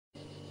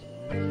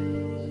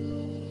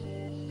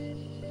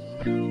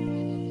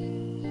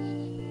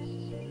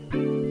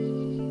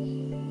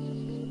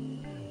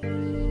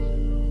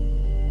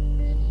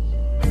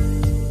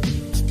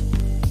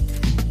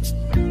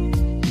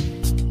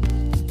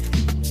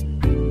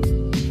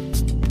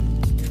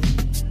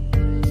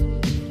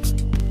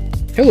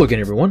Hello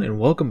again everyone, and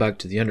welcome back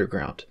to the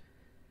Underground.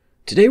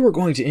 Today we're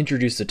going to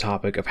introduce the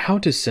topic of how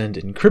to send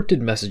encrypted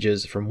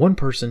messages from one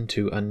person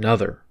to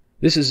another.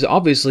 This is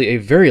obviously a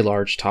very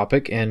large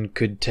topic and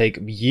could take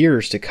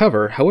years to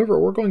cover. However,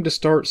 we're going to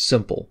start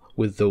simple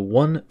with the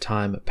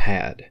one-time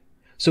pad.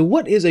 So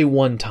what is a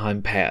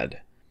one-time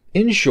pad?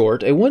 In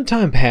short, a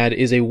one-time pad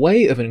is a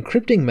way of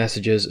encrypting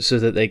messages so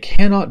that they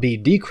cannot be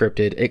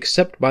decrypted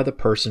except by the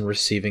person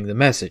receiving the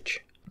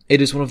message.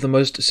 It is one of the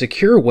most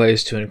secure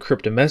ways to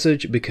encrypt a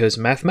message because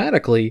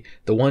mathematically,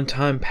 the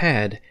one-time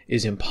pad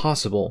is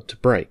impossible to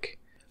break.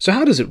 So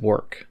how does it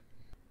work?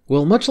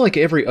 Well, much like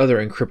every other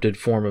encrypted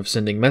form of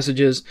sending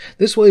messages,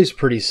 this way is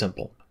pretty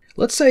simple.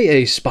 Let's say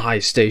a spy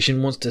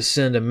station wants to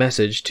send a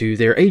message to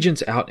their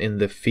agents out in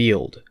the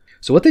field.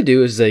 So what they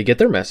do is they get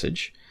their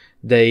message,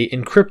 they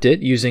encrypt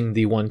it using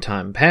the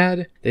one-time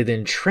pad, they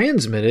then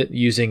transmit it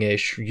using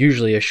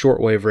usually a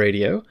shortwave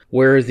radio,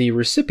 where the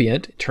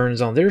recipient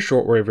turns on their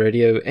shortwave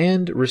radio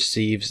and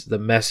receives the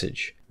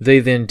message.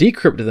 They then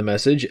decrypt the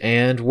message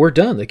and we're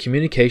done. The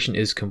communication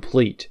is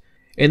complete.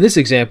 In this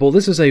example,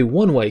 this is a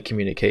one-way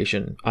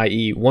communication,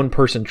 i.e. one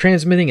person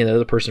transmitting and the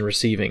other person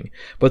receiving.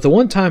 But the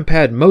one-time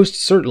pad most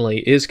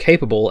certainly is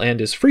capable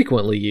and is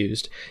frequently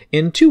used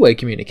in two-way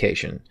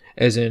communication,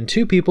 as in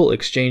two people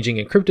exchanging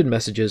encrypted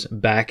messages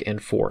back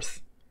and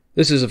forth.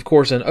 This is of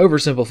course an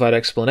oversimplified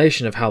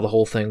explanation of how the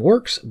whole thing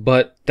works,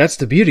 but that's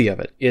the beauty of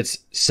it. It's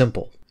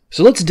simple.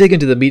 So let's dig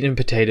into the meat and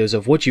potatoes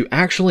of what you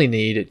actually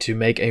need to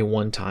make a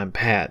one-time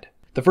pad.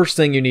 The first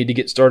thing you need to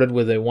get started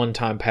with a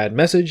one-time pad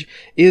message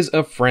is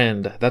a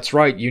friend. That's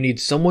right, you need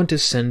someone to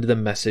send the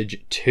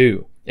message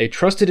to. A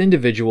trusted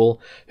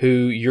individual who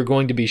you're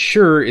going to be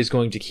sure is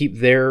going to keep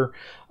their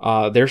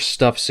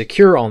stuff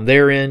secure on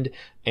their end,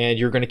 and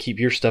you're going to keep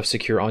your stuff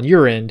secure on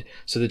your end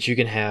so that you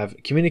can have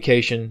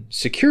communication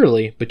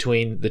securely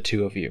between the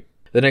two of you.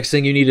 The next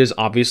thing you need is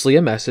obviously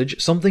a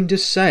message, something to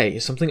say,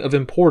 something of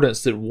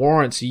importance that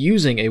warrants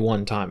using a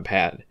one-time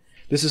pad.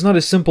 This is not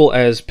as simple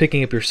as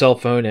picking up your cell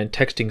phone and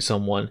texting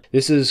someone.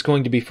 This is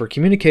going to be for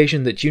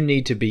communication that you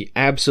need to be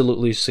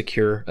absolutely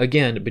secure,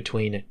 again,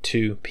 between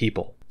two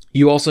people.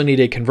 You also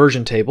need a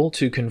conversion table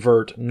to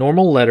convert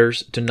normal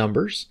letters to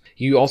numbers.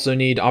 You also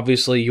need,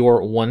 obviously,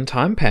 your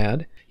one-time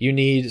pad. You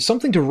need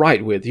something to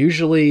write with.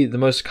 Usually, the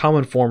most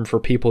common form for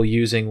people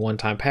using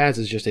one-time pads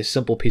is just a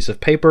simple piece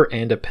of paper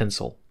and a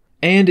pencil.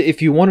 And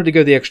if you wanted to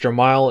go the extra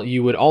mile,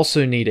 you would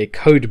also need a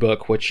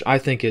codebook, which I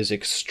think is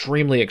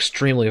extremely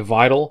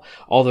vital,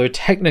 although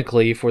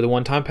technically for the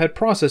one-time pad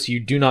process you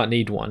do not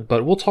need one,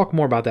 but we'll talk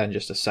more about that in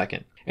just a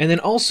second. And then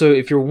also,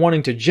 if you're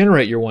wanting to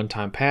generate your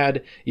one-time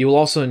pad, you will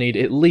also need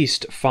at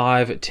least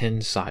 5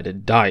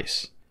 10-sided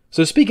dice.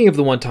 So speaking of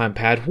the one-time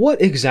pad,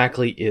 what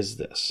exactly is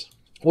this?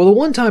 Well, the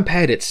one-time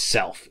pad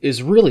itself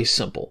is really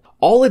simple.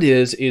 All it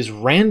is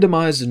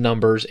randomized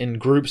numbers in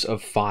groups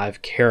of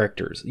 5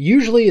 characters.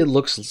 Usually it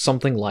looks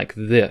something like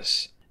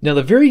this. Now,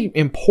 the very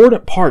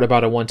important part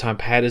about a one-time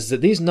pad is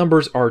that these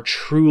numbers are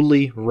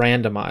truly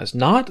randomized,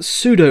 not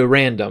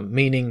pseudo-random,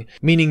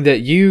 meaning that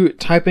you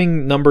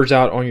typing numbers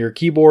out on your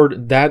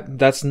keyboard,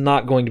 that's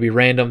not going to be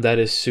random, that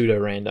is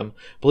pseudo-random.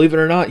 Believe it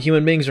or not,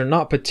 human beings are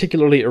not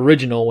particularly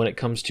original when it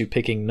comes to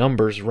picking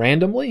numbers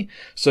randomly,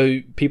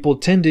 so people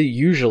tend to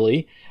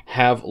usually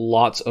have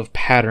lots of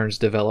patterns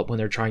develop when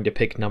they're trying to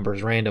pick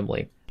numbers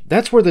randomly.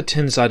 That's where the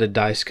 10-sided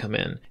dice come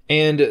in.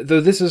 And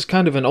though this is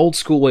kind of an old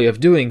school way of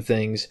doing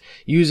things,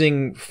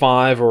 using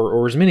 5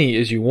 or as many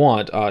as you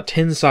want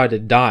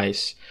 10-sided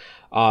dice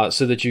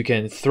so that you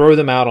can throw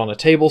them out on a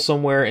table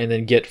somewhere and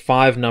then get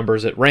 5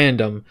 numbers at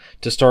random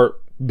to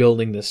start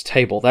building this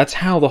table. That's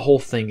how the whole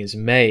thing is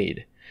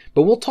made.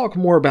 But we'll talk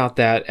more about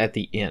that at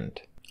the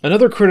end.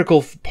 Another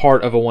critical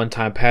part of a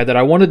one-time pad that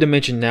I wanted to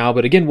mention now,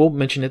 but again we'll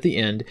mention at the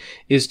end,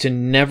 is to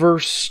never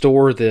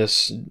store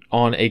this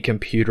on a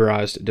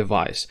computerized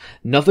device.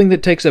 Nothing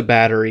that takes a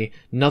battery,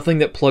 nothing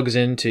that plugs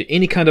into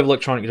any kind of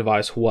electronic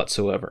device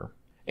whatsoever.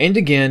 And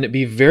again,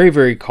 be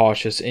very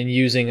cautious in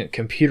using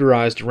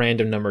computerized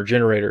random number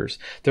generators.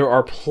 There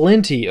are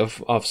plenty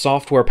of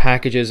software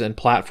packages and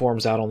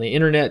platforms out on the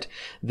internet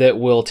that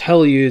will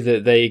tell you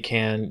that they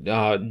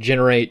can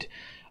generate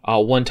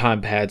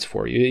one-time pads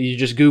for you. You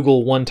just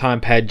Google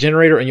one-time pad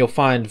generator and you'll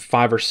find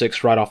 5 or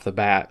 6 right off the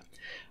bat.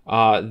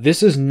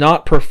 This is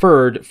not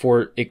preferred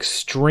for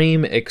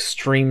extreme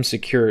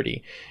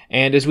security.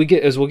 And as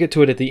we'll get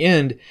to it at the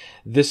end,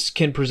 this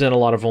can present a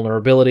lot of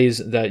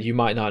vulnerabilities that you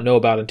might not know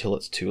about until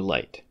it's too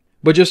late.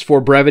 But just for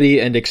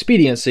brevity and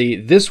expediency,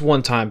 this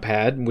one-time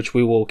pad, which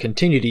we will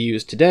continue to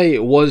use today,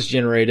 was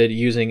generated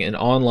using an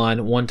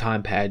online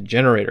one-time pad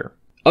generator.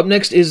 Up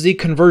next is the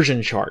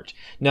conversion chart.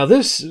 Now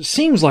this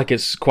seems like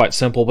it's quite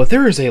simple, but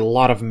there is a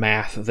lot of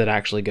math that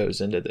actually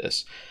goes into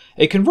this.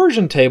 A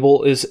conversion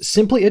table is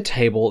simply a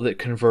table that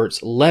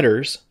converts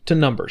letters to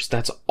numbers.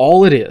 That's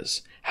all it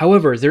is.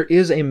 However, there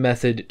is a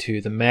method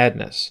to the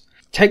madness.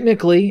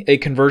 Technically, a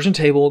conversion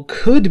table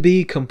could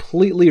be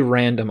completely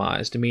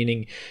randomized,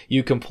 meaning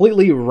you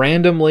completely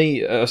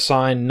randomly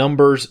assign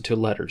numbers to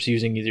letters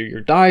using either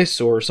your dice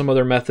or some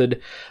other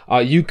method.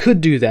 You could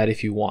do that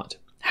if you want.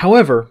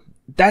 However,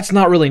 That's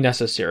not really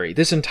necessary.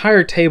 This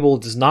entire table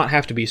does not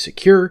have to be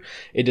secure.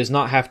 It does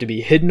not have to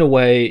be hidden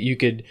away. You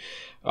could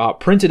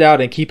print it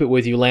out and keep it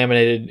with you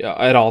laminated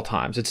at all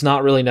times. It's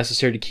not really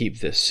necessary to keep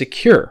this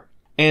secure.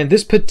 And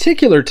this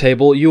particular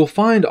table you'll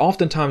find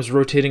oftentimes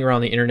rotating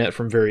around the internet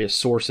from various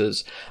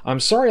sources. I'm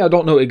sorry I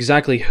don't know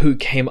exactly who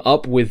came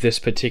up with this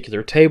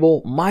particular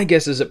table. My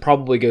guess is it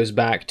probably goes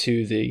back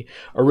to the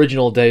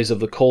original days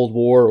of the Cold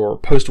War or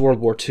post-World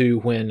War II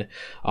when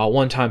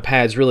one-time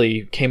pads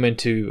really came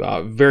into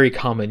very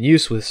common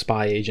use with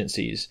spy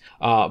agencies.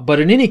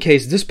 But in any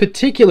case, this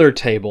particular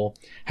table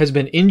has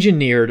been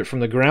engineered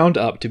from the ground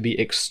up to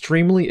be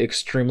extremely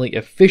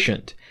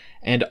efficient,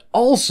 and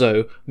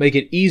also make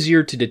it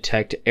easier to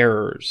detect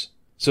errors.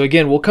 So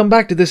again, we'll come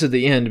back to this at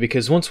the end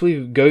because once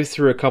we go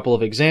through a couple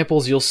of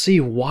examples, you'll see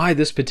why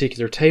this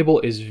particular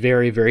table is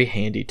very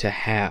handy to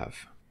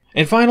have.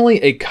 And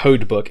finally, a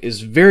codebook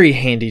is very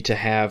handy to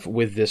have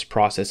with this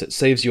process. It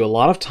saves you a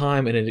lot of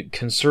time and it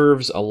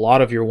conserves a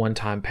lot of your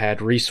one-time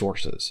pad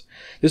resources.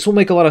 This will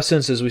make a lot of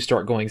sense as we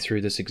start going through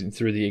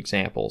the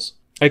examples.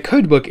 A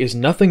codebook is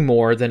nothing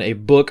more than a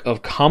book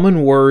of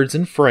common words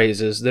and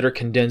phrases that are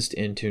condensed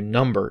into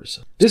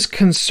numbers. This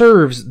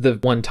conserves the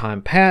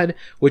one-time pad,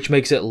 which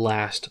makes it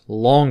last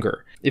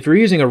longer. If you're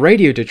using a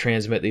radio to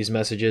transmit these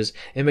messages,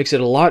 it makes it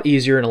a lot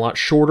easier and a lot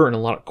shorter and a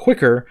lot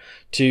quicker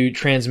to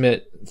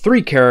transmit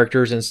 3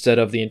 characters instead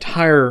of the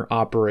entire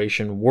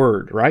operation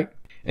word, right?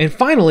 And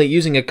finally,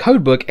 using a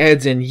codebook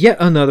adds in yet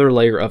another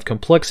layer of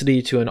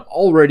complexity to an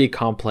already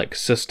complex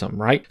system,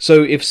 right?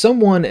 So if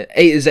someone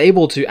is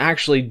able to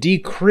actually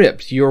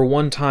decrypt your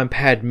one-time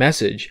pad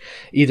message,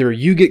 either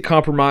you get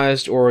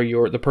compromised or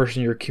the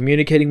person you're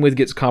communicating with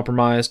gets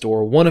compromised,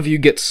 or one of you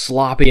gets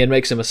sloppy and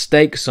makes a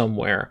mistake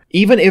somewhere.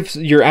 Even if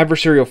your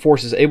adversarial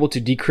force is able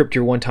to decrypt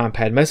your one-time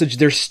pad message,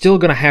 they're still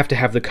going to have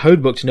the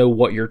codebook to know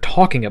what you're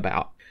talking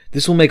about.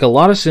 This will make a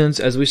lot of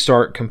sense as we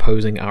start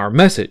composing our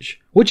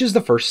message, which is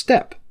the first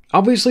step.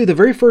 Obviously, the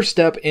very first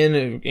step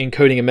in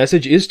encoding a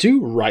message is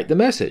to write the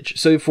message.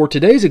 So for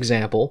today's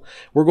example,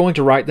 we're going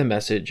to write the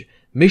message,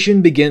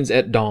 mission begins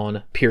at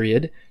dawn,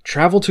 period,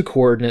 travel to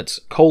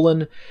coordinates,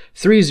 30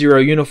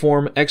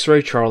 uniform,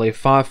 X-ray Charlie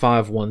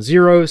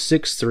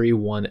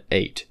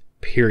 55106318,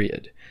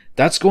 period.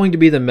 That's going to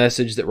be the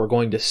message that we're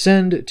going to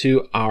send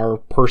to our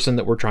person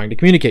that we're trying to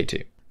communicate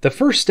to. The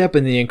first step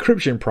in the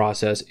encryption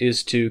process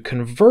is to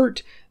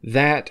convert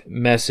that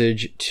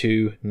message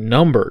to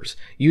numbers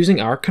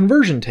using our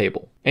conversion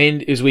table.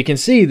 And as we can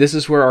see, this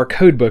is where our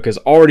codebook is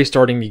already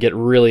starting to get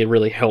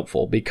really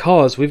helpful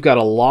because we've got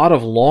a lot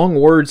of long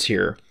words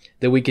here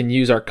that we can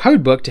use our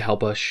codebook to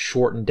help us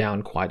shorten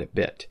down quite a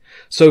bit.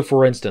 So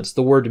for instance,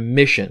 the word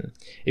mission.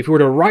 If we were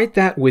to write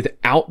that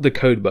without the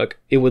codebook,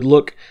 it would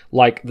look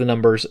like the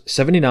numbers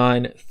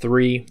 79,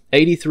 3,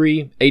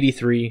 83,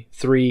 83,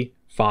 3,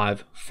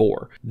 5,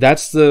 4.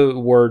 That's the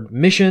word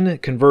mission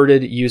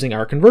converted using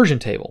our conversion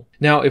table.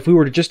 Now, if we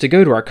were to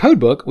go to our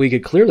codebook, we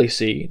could clearly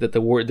see that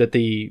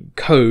the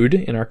code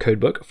in our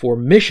codebook for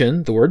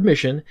mission, the word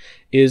mission,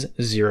 is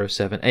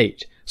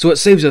 078. So it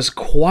saves us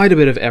quite a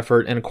bit of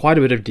effort and quite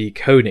a bit of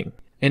decoding.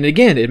 And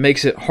again, it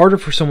makes it harder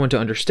for someone to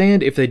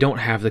understand if they don't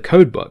have the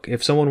codebook.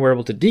 If someone were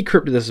able to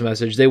decrypt this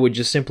message, they would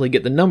just simply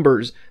get the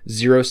numbers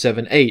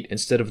 078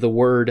 instead of the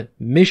word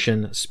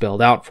mission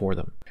spelled out for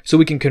them. So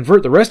we can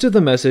convert the rest of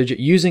the message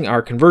using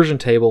our conversion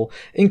table,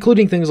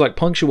 including things like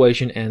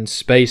punctuation and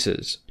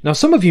spaces. Now,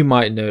 some of you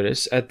might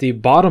notice at the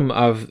bottom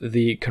of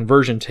the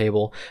conversion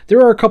table, there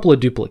are a couple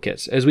of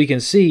duplicates. As we can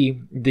see,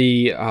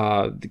 the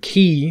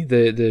key,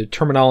 the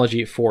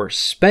terminology for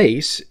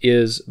space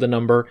is the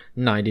number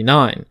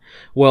 99.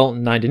 Well,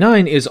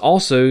 99 is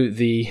also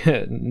the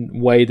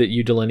way that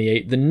you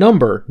delineate the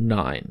number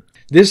 9.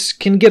 This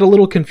can get a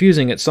little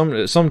confusing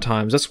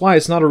sometimes. That's why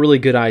it's not a really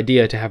good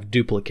idea to have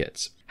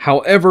duplicates.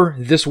 However,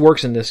 this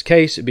works in this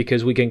case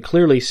because we can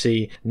clearly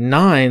see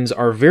 9s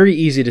are very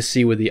easy to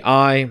see with the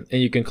eye,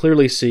 and you can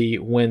clearly see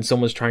when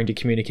someone's trying to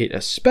communicate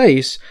a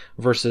space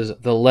versus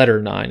the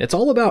letter 9. It's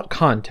all about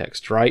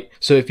context, right?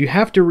 So if you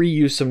have to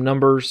reuse some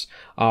numbers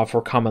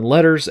for common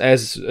letters,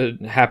 as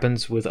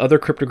happens with other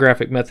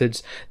cryptographic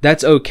methods,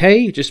 that's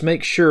okay. Just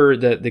make sure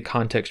that the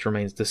context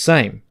remains the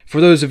same. For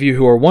those of you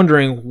who are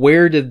wondering,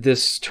 where did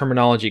this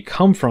terminology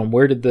come from?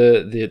 Where did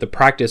the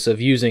practice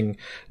of using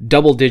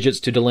double digits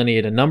to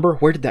delineate a number,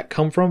 where did that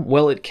come from?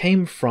 Well, it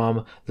came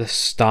from the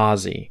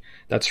Stasi.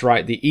 That's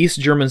right, the East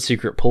German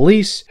secret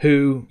police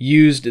who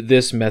used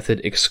this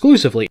method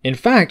exclusively. In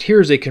fact,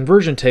 here's a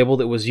conversion table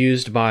that was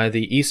used by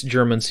the East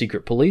German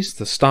secret police,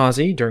 the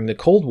Stasi, during the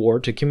Cold War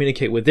to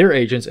communicate with their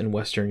agents in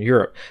Western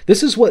Europe.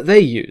 This is what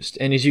they used,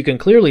 and as you can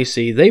clearly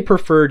see, they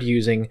preferred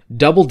using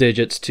double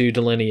digits to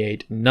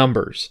delineate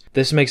numbers.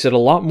 This makes it a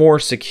lot more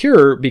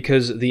secure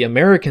because the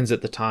Americans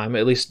at the time,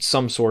 at least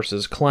some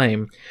sources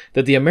claim,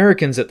 that the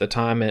Americans at the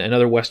time and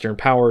other Western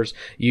powers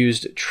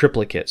used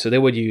triplicate. So they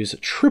would use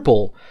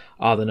triple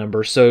the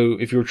number. So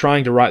if you were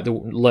trying to write the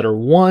letter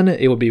 1,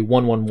 it would be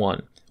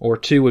 111. or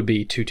 2 would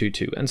be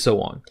 222, and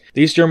so on.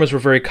 These Germans were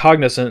very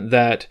cognizant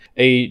that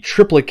a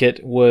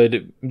triplicate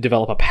would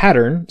develop a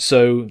pattern,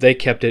 so they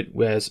kept it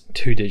as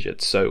 2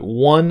 digits. So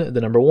 1,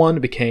 the number 1,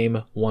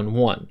 became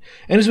 11.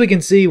 And as we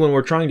can see, when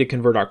we're trying to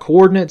convert our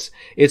coordinates,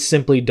 it's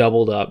simply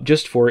doubled up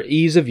just for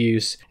ease of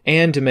use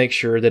and to make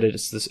sure that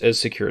it's as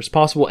secure as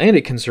possible, and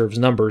it conserves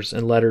numbers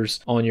and letters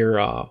on your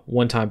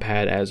one-time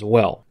pad as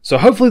well. So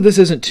hopefully this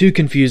isn't too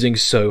confusing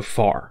so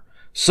far.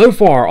 So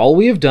far, all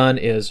we have done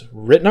is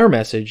written our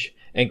message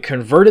and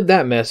converted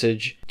that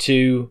message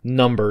to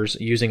numbers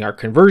using our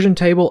conversion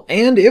table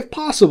and, if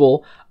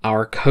possible,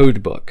 our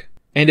codebook.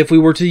 And if we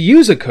were to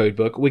use a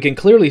codebook, we can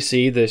clearly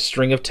see the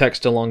string of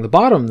text along the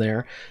bottom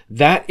there.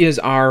 That is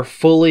our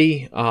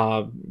fully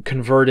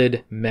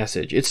converted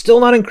message. It's still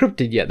not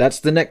encrypted yet.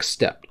 That's the next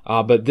step.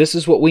 But this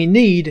is what we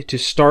need to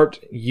start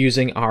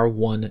using our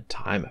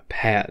one-time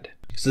pad.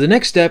 So the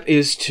next step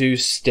is to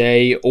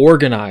stay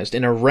organized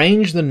and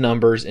arrange the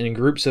numbers in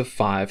groups of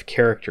 5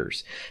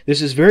 characters.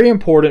 This is very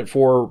important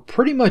for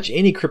pretty much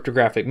any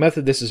cryptographic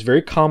method. This is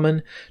very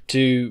common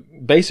to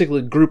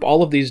basically group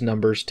all of these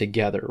numbers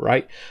together,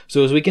 right?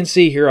 So as we can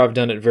see here, I've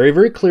done it very,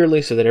 very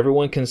clearly so that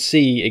everyone can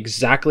see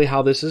exactly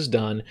how this is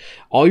done.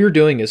 All you're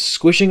doing is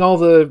squishing all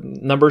the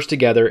numbers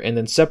together and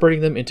then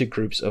separating them into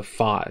groups of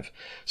 5.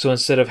 So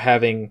instead of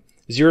having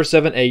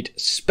 078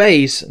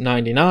 space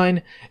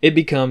 99, it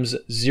becomes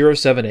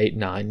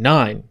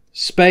 07899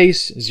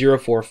 space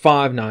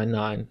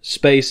 04599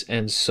 space,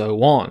 and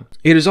so on.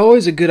 It is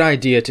always a good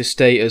idea to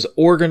stay as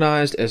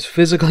organized as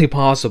physically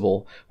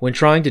possible when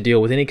trying to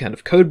deal with any kind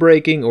of code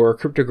breaking or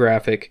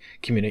cryptographic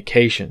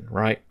communication,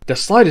 right? The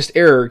slightest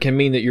error can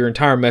mean that your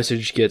entire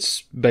message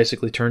gets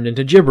basically turned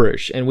into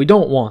gibberish, and we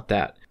don't want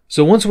that.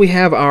 So once we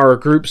have our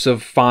groups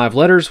of 5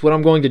 letters, what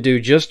I'm going to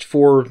do just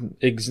for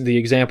the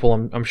example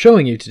I'm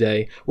showing you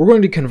today, we're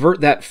going to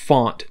convert that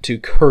font to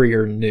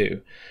Courier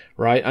New,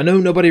 right? I know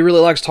nobody really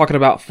likes talking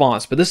about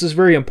fonts, but this is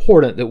very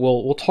important that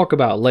we'll talk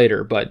about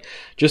later. But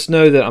just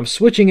know that I'm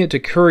switching it to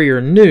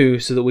Courier New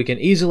so that we can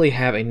easily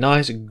have a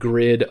nice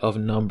grid of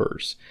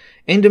numbers.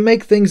 And to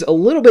make things a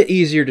little bit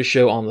easier to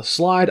show on the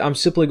slide, I'm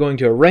simply going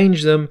to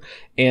arrange them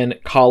in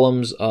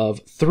columns of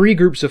 3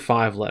 groups of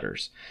 5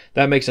 letters.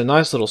 That makes a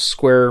nice little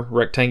square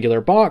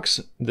rectangular box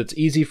that's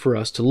easy for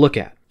us to look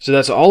at. So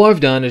that's all I've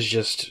done, is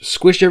just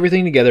squished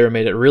everything together and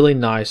made it really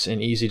nice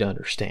and easy to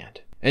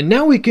understand. And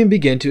now we can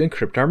begin to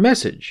encrypt our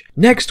message.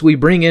 Next, we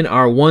bring in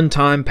our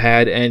one-time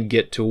pad and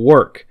get to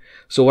work.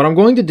 So what I'm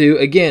going to do,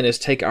 again, is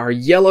take our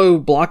yellow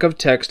block of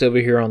text over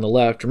here on the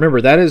left.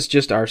 Remember, that is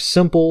just our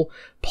simple,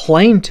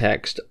 plain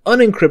text,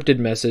 unencrypted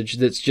message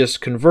that's just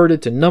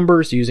converted to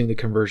numbers using the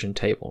conversion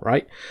table,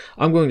 right?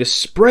 I'm going to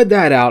spread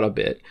that out a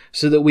bit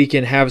so that we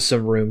can have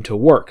some room to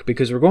work,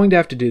 because we're going to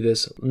have to do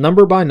this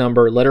number by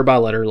number, letter by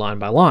letter, line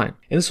by line.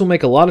 And this will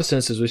make a lot of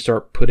sense as we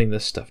start putting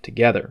this stuff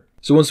together.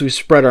 So once we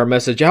spread our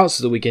message out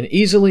so that we can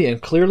easily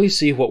and clearly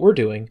see what we're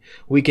doing,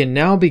 we can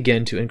now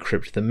begin to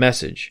encrypt the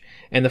message.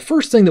 And the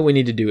first thing that we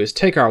need to do is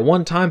take our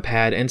one-time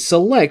pad and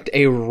select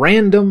a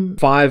random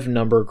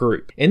 5-number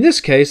group. In this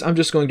case, I'm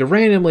just going to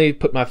randomly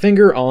put my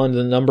finger on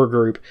the number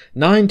group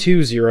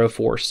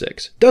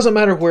 92046. Doesn't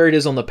matter where it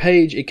is on the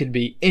page, it could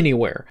be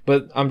anywhere,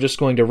 but I'm just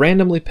going to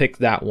randomly pick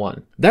that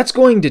one. That's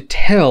going to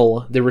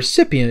tell the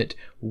recipient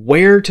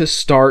where to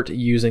start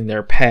using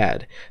their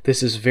pad.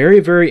 This is very,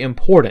 very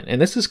important,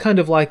 and this is kind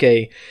of like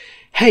a,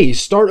 hey,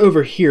 start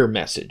over here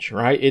message,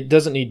 right? It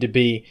doesn't need to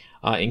be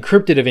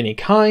encrypted of any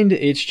kind.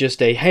 It's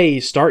just a, hey,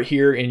 start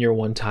here in your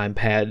one-time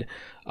pad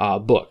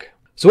book.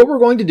 So what we're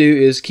going to do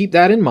is keep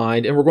that in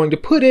mind, and we're going to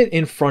put it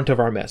in front of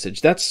our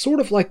message. That's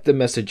sort of like the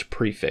message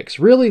prefix.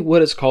 Really,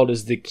 what it's called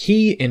is the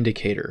key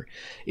indicator.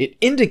 It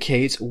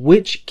indicates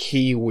which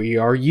key we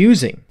are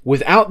using.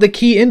 Without the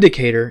key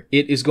indicator,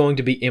 it is going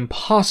to be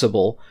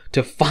impossible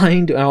to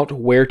find out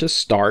where to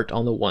start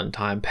on the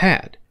one-time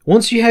pad.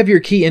 Once you have your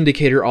key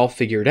indicator all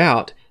figured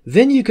out,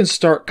 then you can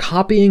start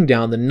copying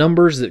down the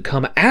numbers that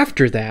come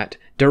after that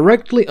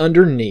directly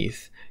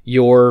underneath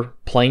your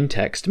plain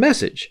text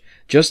message,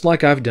 just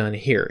like I've done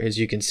here. As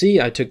you can see,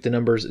 I took the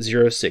numbers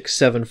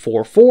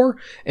 06744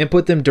 and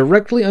put them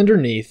directly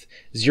underneath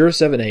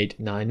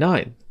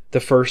 07899, the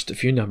first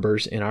few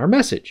numbers in our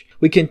message.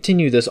 We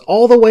continue this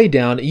all the way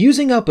down,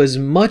 using up as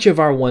much of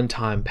our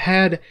one-time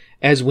pad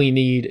as we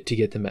need to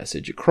get the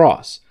message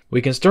across.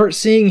 We can start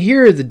seeing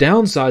here the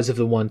downsides of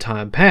the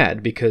one-time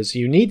pad, because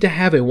you need to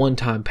have a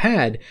one-time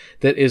pad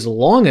that is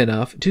long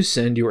enough to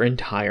send your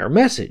entire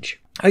message.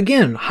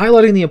 Again,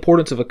 highlighting the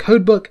importance of a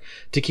codebook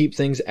to keep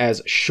things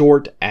as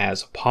short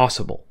as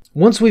possible.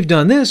 Once we've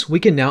done this,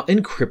 we can now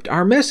encrypt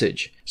our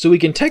message. So we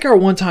can take our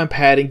one-time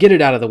pad and get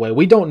it out of the way.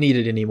 We don't need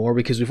it anymore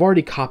because we've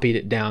already copied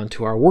it down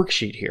to our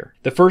worksheet here.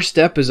 The first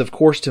step is, of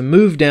course, to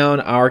move down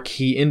our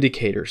key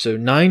indicator. So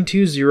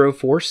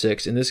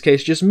 92046, in this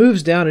case, just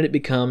moves down and it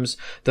becomes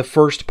the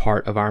first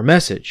part of our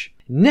message.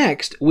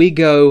 Next, we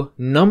go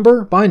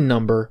number by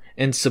number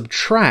and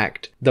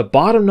subtract the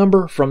bottom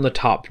number from the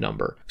top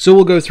number. So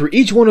we'll go through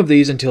each one of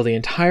these until the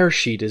entire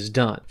sheet is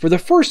done. For the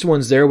first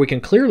ones there, we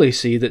can clearly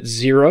see that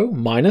 0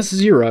 minus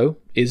 0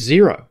 is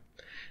 0.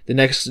 The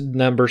next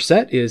number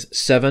set is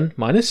 7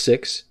 minus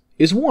 6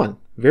 is 1.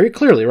 Very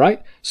clearly,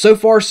 right? So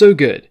far, so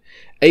good.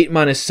 8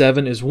 minus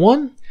 7 is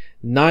 1.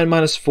 9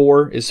 minus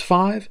 4 is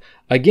 5.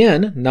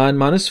 Again, 9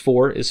 minus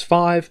 4 is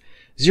 5.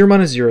 0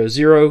 minus 0 is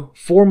 0,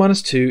 4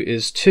 minus 2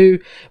 is 2,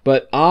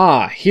 but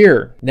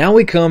here, now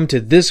we come to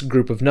this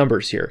group of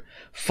numbers here.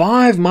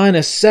 5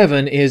 minus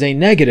 7 is a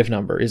negative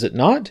number, is it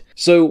not?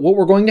 So what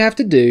we're going to have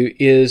to do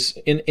is,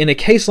 in a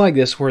case like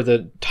this where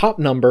the top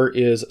number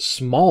is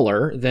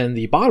smaller than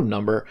the bottom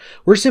number,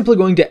 we're simply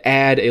going to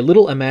add a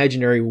little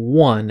imaginary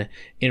 1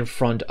 in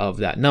front of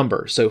that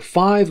number. So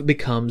 5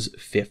 becomes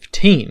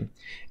 15,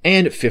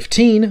 and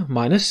 15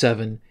 minus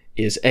 7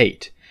 is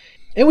 8.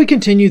 And we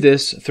continue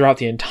this throughout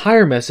the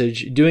entire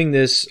message, doing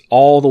this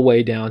all the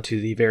way down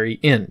to the very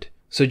end.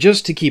 So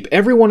just to keep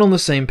everyone on the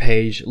same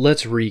page,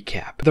 let's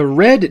recap. The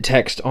red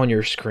text on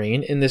your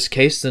screen, in this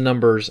case the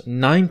numbers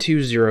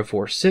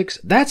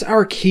 92046, that's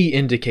our key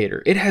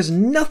indicator. It has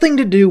nothing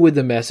to do with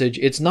the message.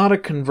 It's not a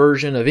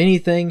conversion of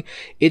anything.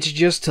 It's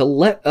just to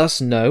let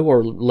us know,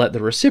 or let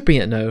the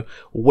recipient know,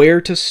 where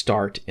to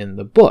start in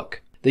the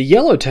book. The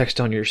yellow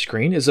text on your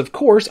screen is, of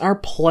course, our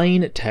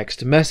plain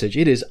text message.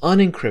 It is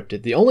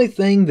unencrypted. The only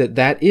thing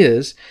that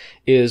is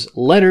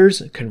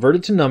letters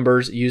converted to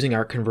numbers using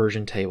our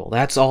conversion table.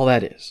 That's all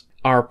that is.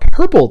 Our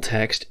purple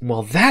text,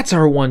 well, that's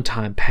our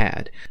one-time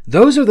pad.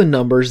 Those are the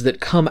numbers that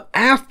come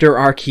after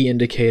our key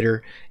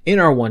indicator in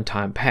our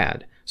one-time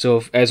pad.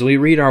 So as we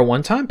read our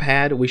one-time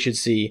pad, we should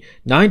see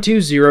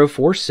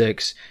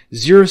 92046,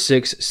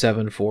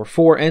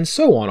 06744, and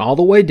so on, all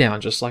the way down,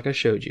 just like I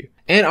showed you.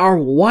 And our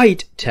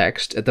white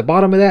text at the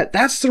bottom of that,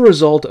 that's the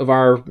result of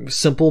our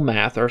simple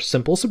math, our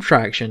simple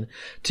subtraction,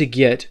 to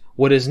get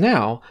what is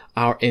now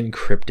our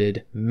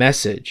encrypted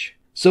message.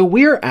 So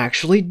we're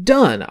actually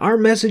done. Our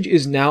message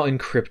is now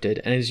encrypted,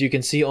 and as you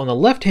can see on the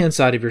left-hand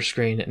side of your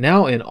screen,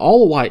 now in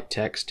all white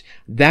text,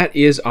 that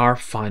is our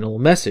final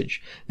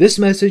message. This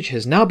message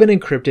has now been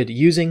encrypted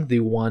using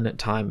the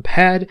one-time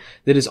pad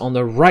that is on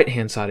the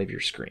right-hand side of your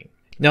screen.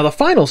 Now, the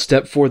final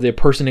step for the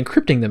person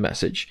encrypting the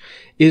message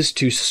is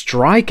to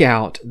strike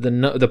out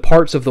the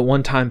parts of the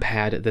one-time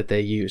pad that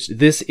they used.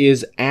 This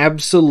is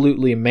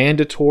absolutely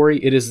mandatory.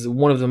 It is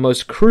one of the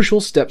most crucial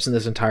steps in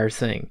this entire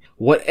thing.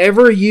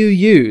 Whatever you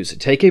use,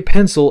 take a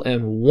pencil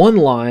and one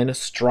line,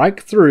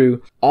 strike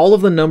through all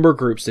of the number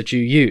groups that you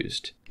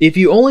used. If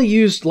you only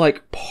used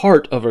like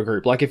part of a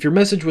group, like if your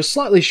message was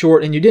slightly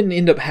short and you didn't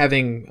end up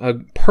having a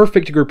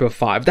perfect group of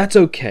 5, that's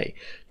okay.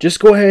 Just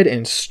go ahead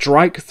and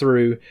strike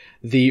through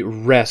the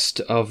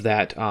rest of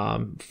that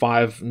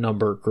 5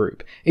 number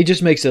group. It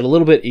just makes it a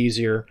little bit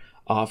easier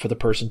for the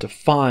person to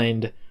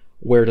find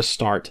where to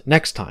start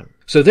next time.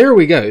 So there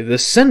we go. The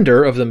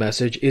sender of the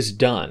message is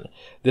done.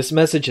 This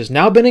message has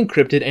now been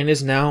encrypted and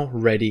is now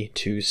ready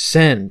to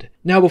send.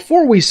 Now,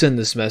 before we send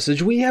this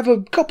message, we have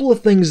a couple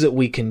of things that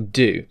we can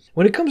do.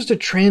 When it comes to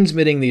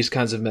transmitting these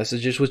kinds of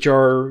messages, which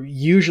are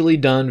usually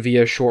done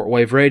via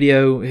shortwave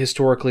radio,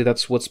 historically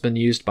that's what's been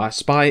used by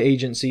spy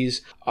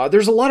agencies,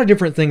 there's a lot of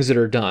different things that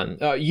are done.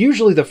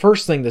 Usually the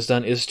first thing that's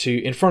done is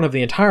to, in front of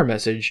the entire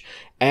message,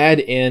 add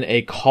in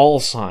a call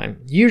sign.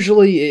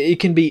 Usually it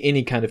can be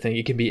any kind of thing.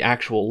 It can be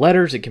actual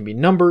letters, it can be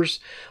numbers.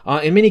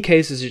 In many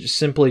cases, it's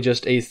simply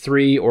just a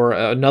 3 or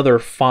another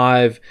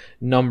 5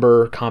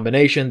 number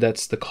combination.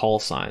 That's the call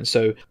sign.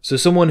 So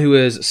someone who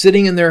is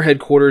sitting in their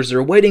headquarters,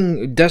 they're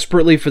waiting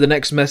desperately for the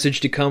next message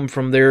to come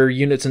from their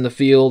units in the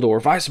field, or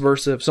vice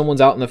versa. If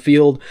someone's out in the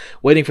field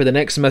waiting for the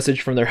next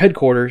message from their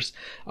headquarters,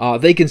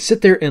 they can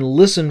sit there and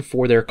listen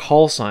for their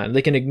call sign.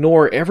 They can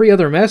ignore every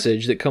other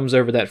message that comes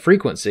over that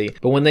frequency.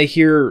 But when they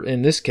hear,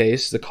 in this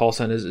case, the call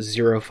sign is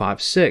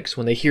 056.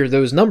 When they hear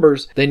those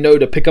numbers, they know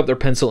to pick up their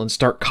pencil and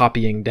start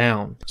copying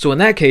down. So in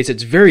that case,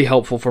 it's very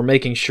helpful for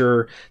making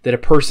sure that a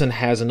person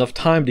has enough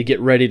time to get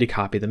ready to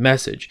copy the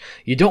message.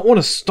 You don't want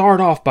to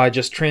start off by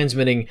just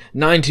transmitting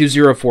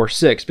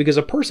 92046 because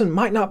a person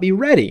might not be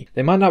ready.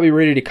 They might not be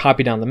ready to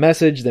copy down the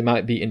message. They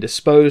might be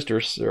indisposed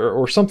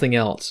or something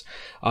else.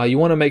 You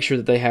want to make sure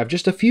that they have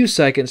just a few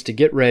seconds to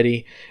get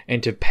ready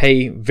and to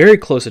pay very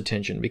close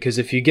attention, because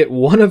if you get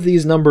one of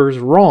these numbers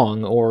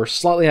wrong or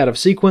slightly out of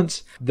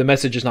sequence, the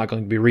message is not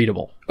going to be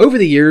readable. Over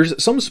the years,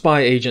 some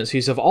spy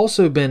agencies have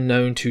also been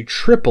known to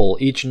triple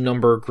each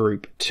number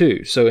group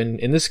too. So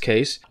in this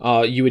case,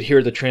 you would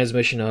hear the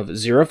transmission of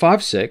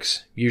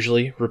 056,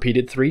 usually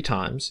repeated 3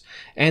 times,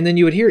 and then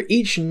you would hear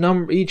each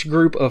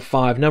group of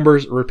 5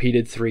 numbers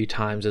repeated 3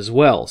 times as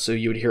well. So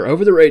you would hear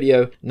over the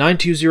radio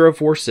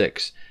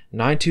 92046,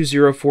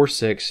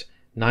 92046,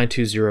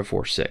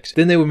 92046.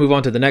 Then they would move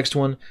on to the next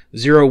one,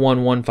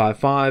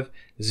 01155,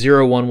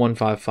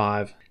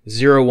 01155,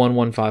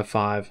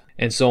 01155,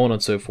 and so on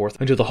and so forth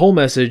until the whole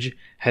message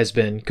has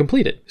been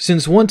completed.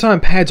 Since one-time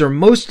pads are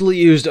mostly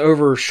used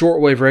over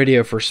shortwave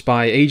radio for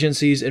spy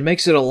agencies, it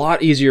makes it a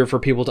lot easier for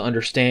people to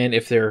understand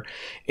if they're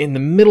in the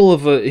middle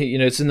of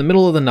it's in the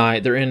middle of the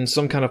night, they're in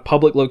some kind of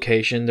public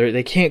location,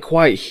 they can't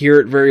quite hear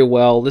it very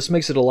well. This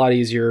makes it a lot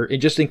easier,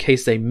 just in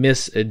case they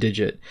miss a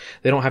digit.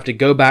 They don't have to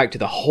go back to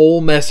the whole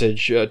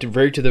message, to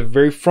the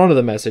very front of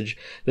the message.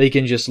 They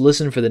can just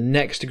listen for the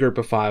next group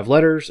of 5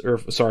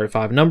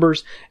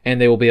 numbers,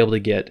 and they will be able to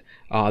get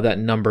that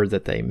number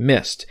that they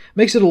missed.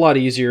 Makes it a lot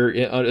easier,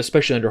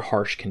 especially under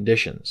harsh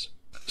conditions.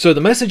 So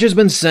the message has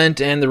been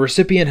sent and the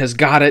recipient has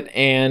got it,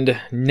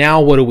 and now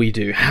what do we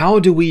do? How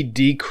do we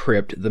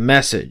decrypt the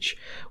message?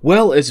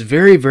 Well, it's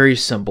very, very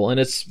simple, and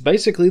it's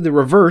basically the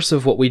reverse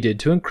of what we did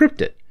to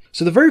encrypt it.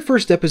 So the very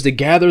first step is to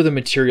gather the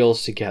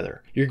materials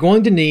together. You're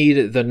going to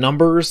need the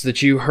numbers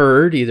that you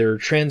heard, either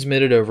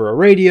transmitted over a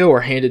radio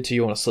or handed to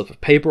you on a slip of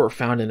paper or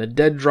found in a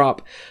dead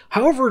drop.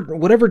 However,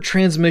 whatever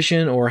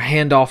transmission or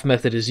handoff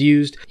method is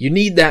used, you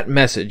need that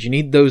message. You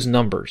need those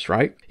numbers,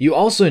 right? You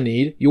also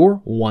need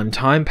your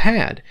one-time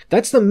pad.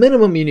 That's the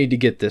minimum you need to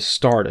get this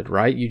started,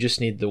 right? You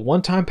just need the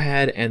one-time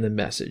pad and the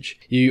message.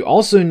 You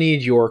also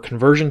need your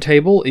conversion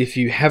table if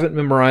you haven't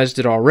memorized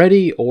it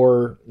already,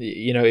 or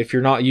if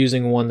you're not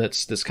using one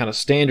that's kind of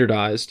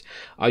standardized,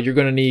 you're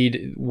going to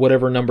need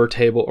whatever number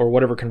table or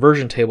whatever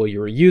conversion table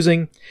you are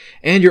using,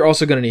 and you're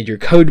also going to need your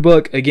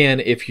codebook, again,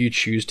 if you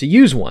choose to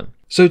use one.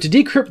 So to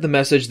decrypt the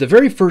message, the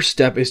very first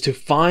step is to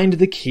find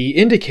the key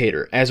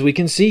indicator. As we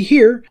can see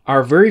here,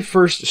 our very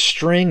first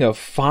string of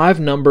 5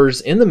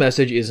 numbers in the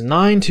message is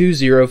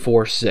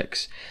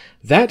 92046.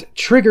 That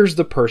triggers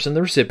the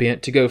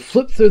recipient, to go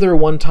flip through their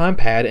one-time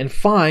pad and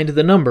find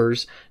the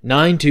numbers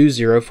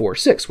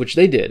 92046, which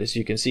they did, as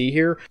you can see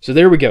here. So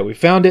there we go. We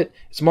found it.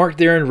 It's marked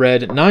there in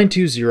red.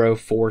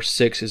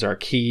 92046 is our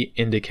key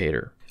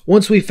indicator.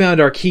 Once we found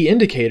our key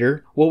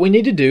indicator, what we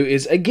need to do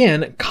is,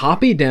 again,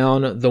 copy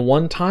down the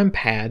one-time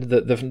pad,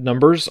 the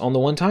numbers on the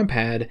one-time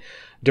pad,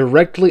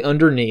 directly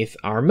underneath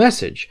our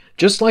message,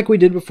 just like we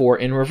did before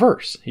in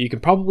reverse. You can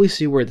probably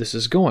see where this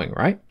is going,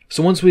 right?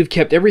 So once we've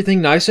kept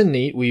everything nice and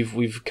neat,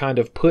 we've kind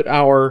of put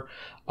our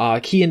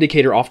key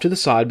indicator off to the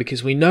side,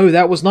 because we know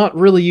that was not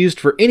really used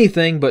for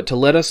anything but to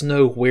let us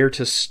know where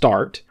to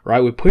start,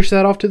 right? We push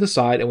that off to the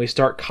side and we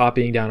start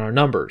copying down our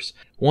numbers.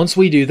 Once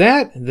we do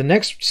that, the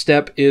next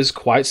step is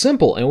quite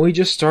simple, and we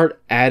just start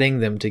adding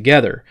them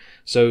together.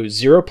 So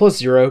 0 plus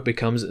 0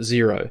 becomes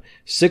 0.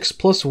 6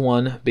 plus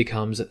 1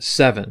 becomes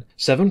 7.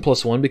 7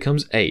 plus 1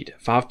 becomes 8.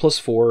 5 plus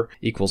 4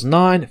 equals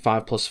 9.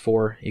 5 plus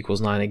 4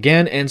 equals 9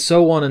 again, and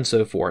so on and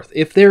so forth.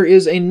 If there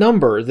is a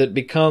number that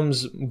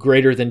becomes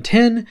greater than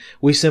 10,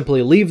 we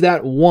simply leave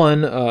that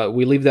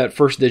we leave that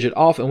first digit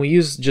off, and we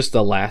use just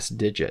the last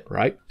digit,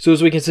 right? So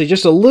as we can see,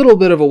 just a little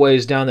bit of a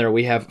ways down there,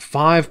 we have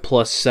 5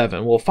 plus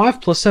 7. Well, 5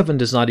 plus 7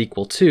 does not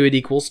equal 2, it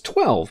equals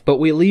 12, but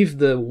we leave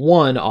the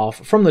 1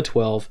 off from the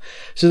 12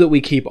 so that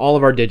we keep all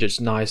of our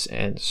digits nice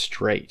and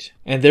straight.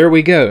 And there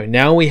we go.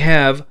 Now we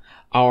have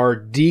our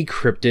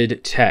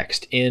decrypted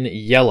text in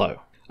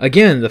yellow.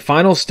 Again, the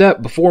final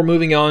step before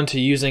moving on to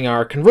using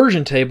our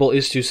conversion table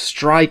is to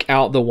strike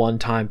out the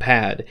one-time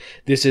pad.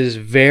 This is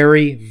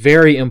very,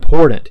 very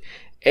important.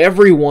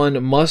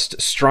 Everyone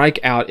must strike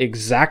out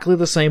exactly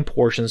the same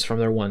portions from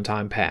their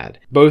one-time pad.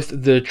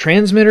 Both the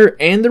transmitter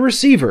and the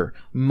receiver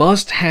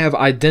must have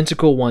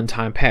identical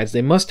one-time pads.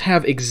 They must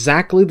have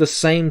exactly the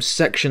same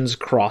sections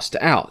crossed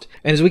out.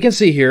 And as we can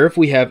see here, if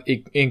we have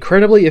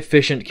incredibly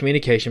efficient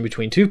communication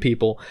between two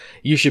people,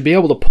 you should be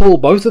able to pull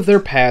both of their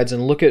pads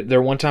and look at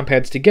their one-time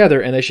pads together,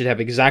 and they should have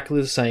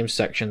exactly the same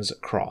sections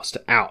crossed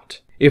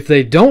out. If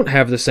they don't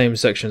have the same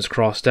sections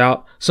crossed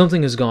out,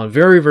 something has gone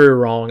very, very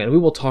wrong, and we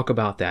will talk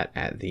about that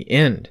at the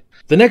end.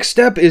 The next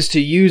step is to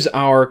use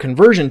our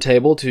conversion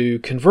table to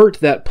convert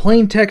that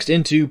plain text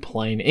into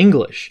plain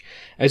English.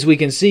 As we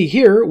can see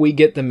here, we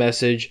get the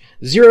message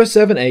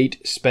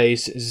 078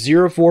 space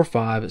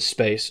 045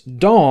 space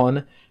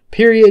dawn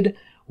period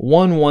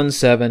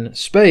 117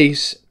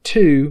 space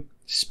 2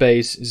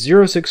 space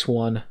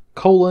 061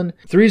 colon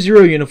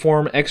 30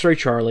 uniform X-ray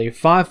Charlie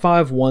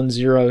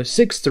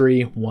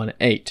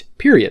 55106318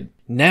 period.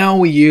 Now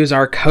we use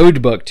our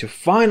codebook to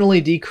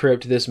finally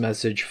decrypt this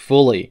message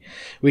fully.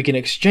 We can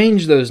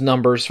exchange those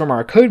numbers from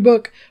our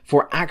codebook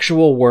for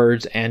actual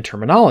words and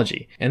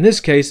terminology. In this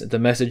case, the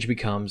message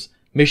becomes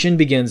mission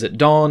begins at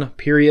dawn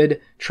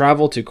period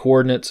travel to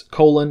coordinates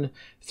colon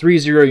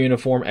 30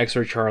 uniform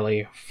X-ray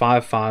Charlie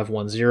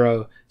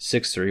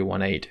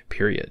 55106318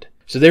 period.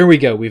 So there we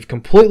go. We've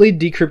completely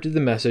decrypted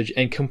the message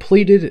and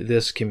completed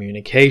this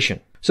communication.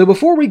 So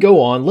before we go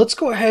on, let's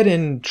go ahead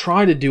and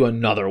try to do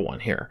another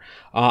one here.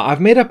 I've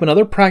made up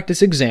another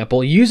practice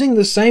example using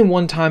the same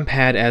one-time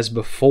pad as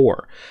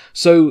before.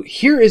 So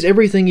here is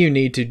everything you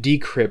need to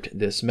decrypt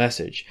this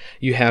message.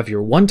 You have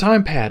your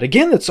one-time pad,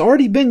 again, that's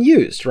already been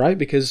used, right?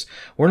 Because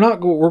we're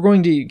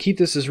going to keep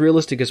this as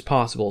realistic as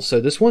possible. So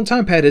this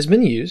one-time pad has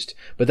been used,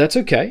 but that's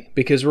okay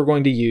because we're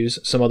going to use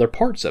some other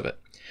parts of it.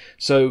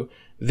 So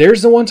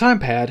there's the one-time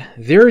pad,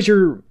 there's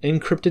your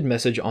encrypted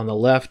message on the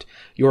left,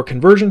 your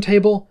conversion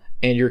table,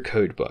 and your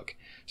codebook.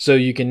 So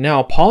you can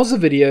now pause the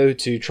video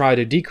to try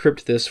to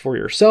decrypt this for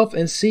yourself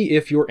and see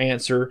if your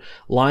answer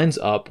lines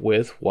up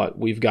with what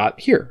we've got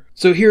here.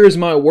 So here is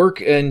my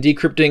work in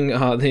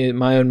decrypting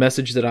my own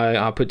message that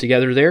I put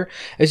together there.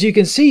 As you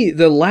can see,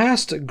 the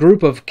last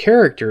group of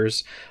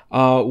characters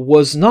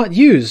was not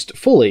used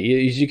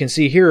fully. As you can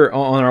see here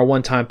on our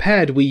one-time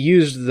pad, we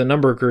used the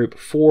number group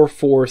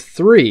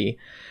 443,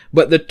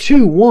 but the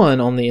 21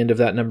 on the end of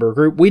that number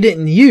group we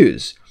didn't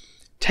use.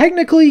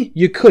 Technically,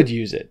 you could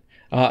use it.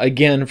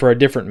 Again, for a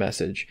different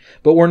message.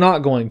 But we're not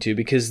going to,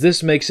 because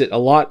this makes it a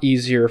lot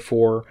easier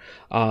for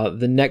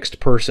the next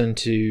person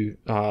to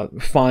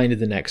find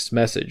the next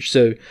message.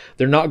 So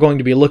they're not going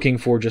to be looking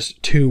for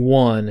just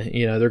 21,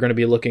 they're going to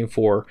be looking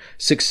for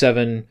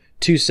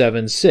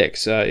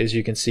 67276, as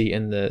you can see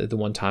in the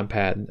one-time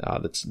pad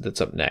that's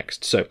up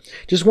next. So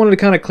just wanted to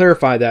kind of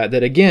clarify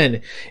that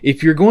again,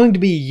 if you're going to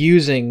be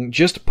using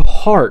just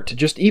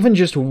even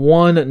just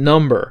one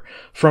number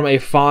from a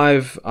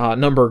 5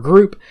 number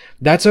group,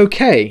 that's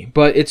okay,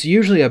 but it's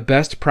usually a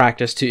best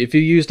practice to, if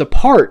you used a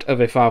part of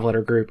a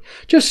 5-letter group,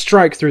 just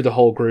strike through the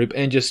whole group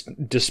and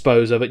just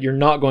dispose of it. You're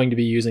not going to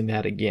be using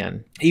that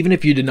again, even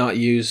if you did not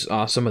use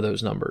some of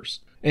those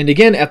numbers. And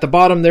again, at the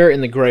bottom there in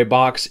the gray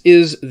box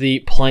is the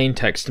plain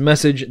text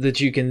message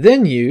that you can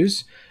then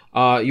use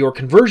your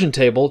conversion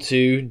table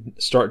to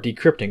start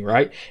decrypting,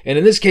 right? And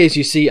in this case,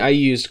 you see I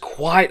used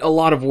quite a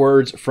lot of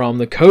words from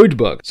the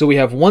codebook. So we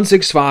have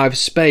 165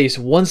 space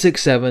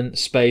 167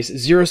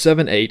 space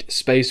 078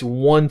 space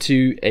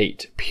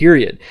 128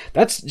 period.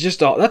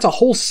 That's a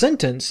whole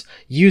sentence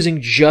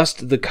using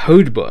just the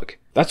codebook.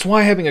 That's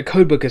why having a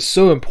codebook is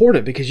so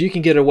important, because you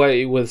can get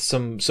away with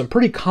some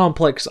pretty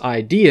complex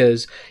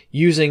ideas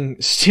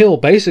using still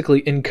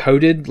basically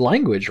encoded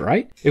language,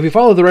 right? If we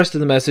follow the rest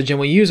of the message and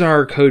we use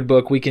our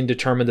codebook, we can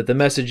determine that the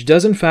message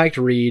does in fact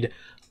read,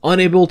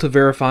 unable to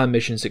verify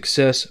mission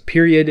success,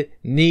 period,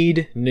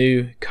 need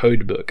new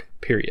codebook,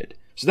 period.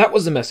 So that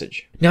was the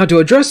message. Now, to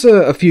address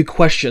a few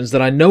questions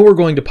that I know are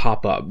going to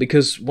pop up,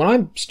 because when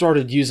I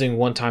started using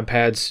one-time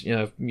pads,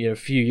 a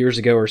few years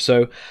ago or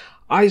so,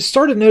 I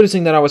started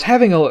noticing that I was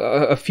having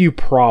a few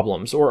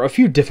problems or a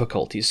few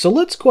difficulties. So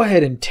let's go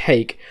ahead and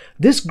take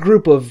this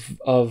group of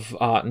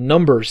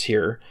numbers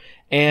here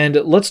and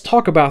let's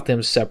talk about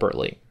them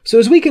separately. So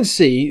as we can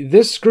see,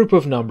 this group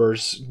of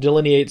numbers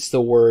delineates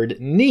the word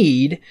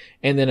need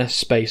and then a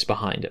space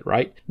behind it,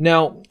 right?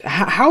 Now,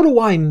 how do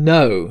I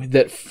know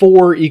that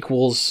 4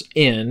 equals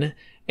N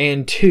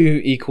and 2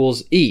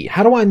 equals E?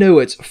 How do I know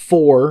it's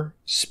 4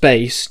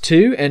 space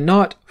 2 and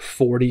not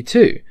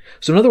 42?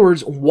 So in other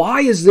words,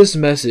 why is this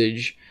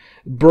message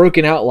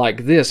broken out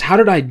like this? How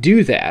did I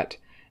do that?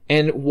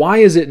 And why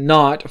is it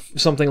not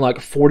something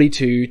like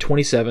 42,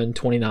 27,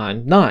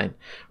 29, 9,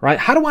 right?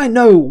 How do I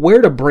know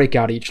where to break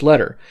out each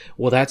letter?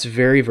 Well, that's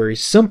very, very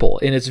simple,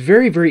 and it's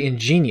very, very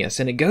ingenious,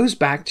 and it goes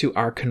back to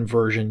our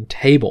conversion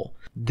table.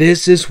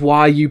 This is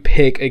why you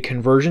pick a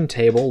conversion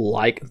table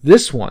like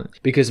this one,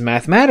 because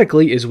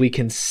mathematically, as we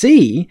can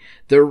see,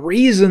 the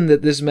reason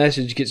that this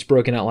message gets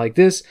broken out like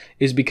this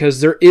is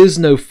because there is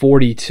no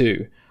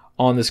 42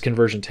 on this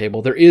conversion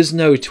table. There is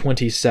no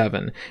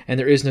 27 and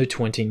there is no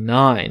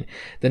 29.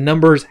 The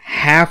numbers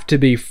have to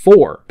be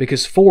 4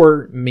 because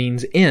 4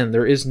 means N.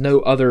 There is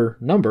no other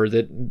number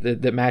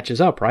that matches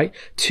up, right?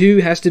 2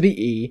 has to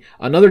be E.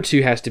 Another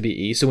 2 has to be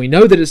E. So we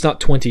know that it's not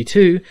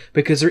 22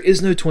 because there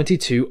is no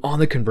 22 on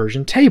the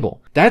conversion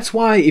table. That's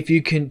why if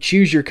you can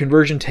choose your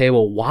conversion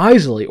table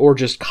wisely or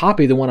just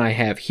copy the one I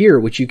have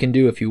here, which you can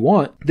do if you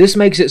want, this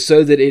makes it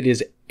so that it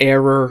is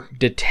error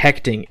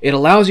detecting. It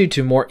allows you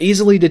to more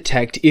easily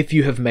detect if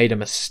you have made a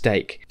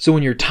mistake. So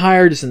when you're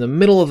tired, it's in the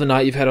middle of the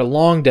night, you've had a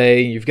long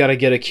day, you've got to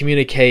get a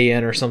communique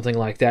in or something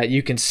like that,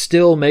 you can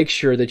still make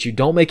sure that you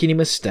don't make any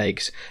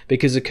mistakes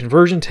because the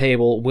conversion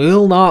table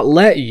will not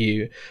let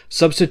you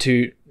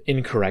substitute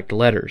incorrect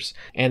letters.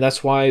 And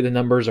that's why the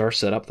numbers are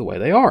set up the way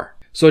they are.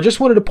 So I just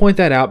wanted to point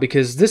that out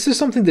because this is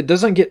something that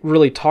doesn't get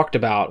really talked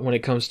about when it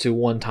comes to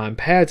one-time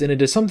pads, and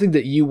it is something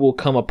that you will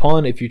come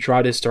upon if you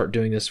try to start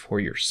doing this for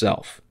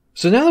yourself.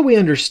 So now that we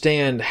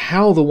understand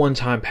how the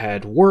one-time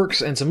pad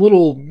works and some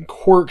little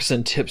quirks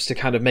and tips to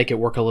kind of make it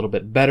work a little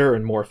bit better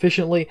and more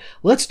efficiently,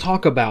 let's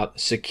talk about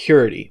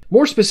security.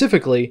 More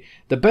specifically,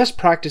 the best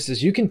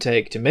practices you can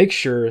take to make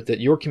sure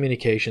that your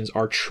communications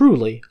are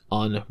truly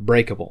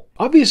unbreakable.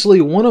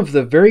 Obviously, one of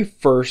the very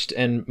first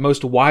and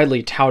most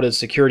widely touted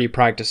security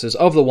practices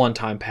of the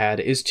one-time pad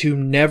is to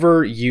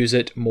never use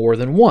it more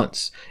than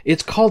once.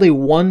 It's called a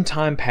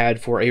one-time pad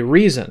for a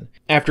reason.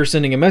 After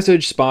sending a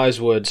message, spies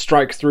would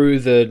strike through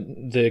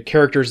the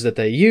characters that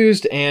they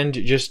used and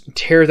just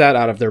tear that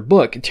out of their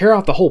book, tear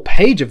out the whole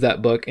page of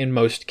that book in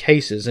most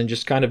cases, and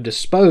just kind of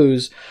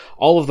dispose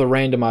all of the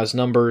randomized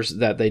numbers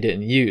that they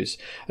didn't use.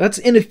 That's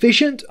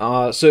inefficient,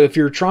 so if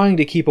you're trying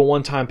to keep a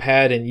one-time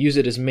pad and use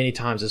it as many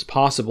times as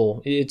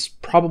possible, it's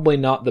probably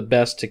not the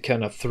best to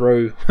kind of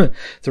throw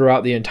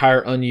out the entire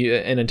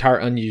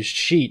unused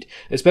sheet,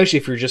 especially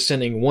if you're just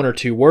sending 1 or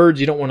 2 words.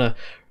 You don't want to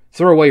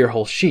throw away your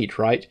whole sheet,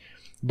 right?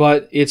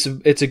 But it's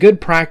a good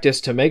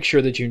practice to make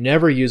sure that you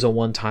never use a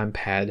one-time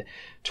pad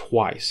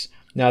twice.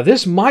 Now,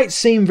 this might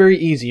seem very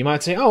easy. You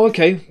might say, oh,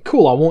 okay,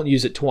 cool, I won't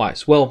use it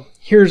twice. Well,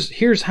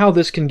 here's how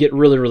this can get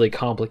really, really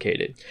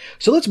complicated.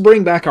 So let's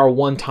bring back our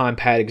one-time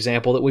pad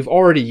example that we've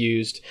already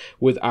used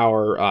with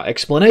our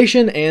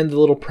explanation and the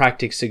little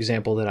practice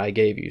example that I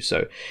gave you.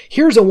 So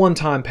here's a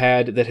one-time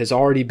pad that has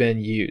already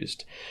been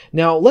used.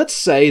 Now, let's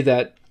say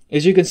that,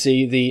 as you can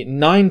see, the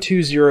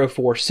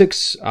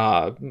 92046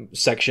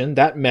 section,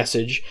 that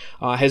message,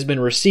 has been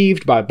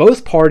received by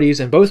both parties,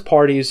 and both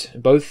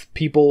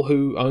people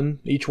who own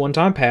each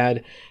one-time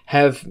pad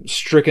have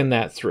stricken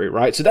that through,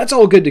 right? So that's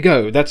all good to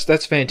go.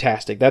 That's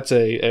fantastic. That's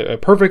a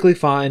perfectly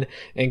fine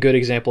and good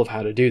example of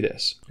how to do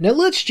this. Now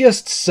let's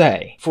just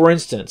say, for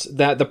instance,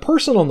 that the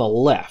person on the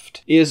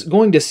left is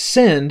going to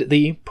send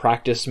the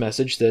practice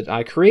message that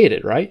I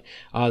created, right?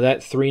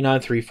 That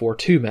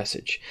 39342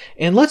 message.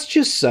 And let's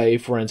just say,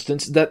 for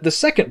instance, that the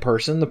second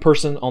person, the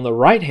person on the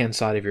right-hand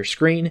side of your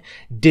screen,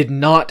 did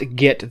not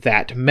get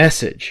that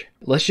message.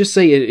 Let's just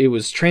say it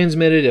was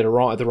transmitted at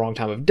the wrong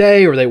time of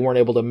day, or they weren't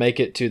able to make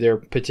it to their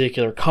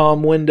particular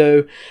comm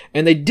window,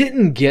 and they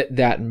didn't get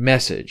that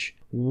message.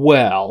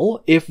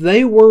 Well, if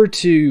they were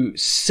to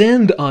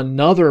send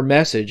another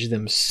message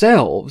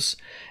themselves,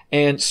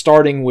 and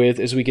starting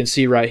with, as we can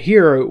see right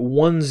here,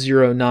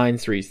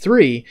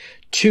 10933,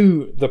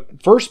 to the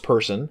first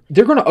person,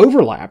 they're going to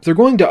overlap. They're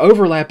going to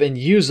overlap and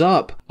use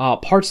up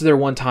parts of their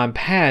one-time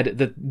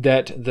pad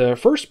that the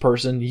first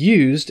person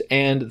used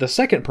and the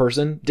second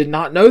person did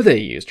not know they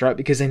used, right?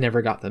 Because they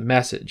never got the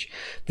message.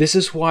 This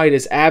is why it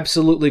is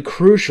absolutely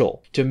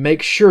crucial to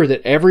make sure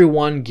that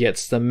everyone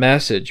gets the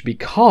message,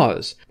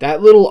 because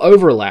that little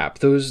overlap,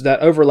 that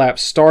overlap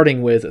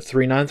starting with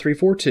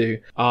 39342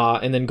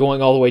 and then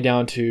going all the way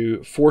down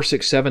to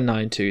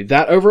 46792,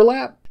 that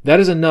overlap, that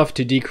is enough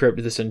to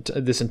decrypt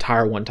this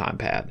entire one-time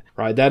pad,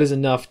 right? That is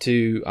enough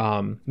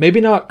to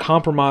maybe not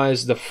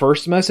compromise the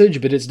first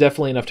message, but it's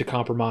definitely enough to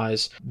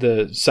compromise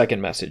the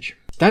second message.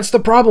 That's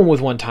the problem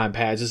with one-time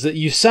pads, is that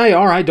you say,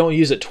 all right, don't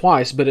use it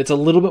twice, but it's a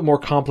little bit more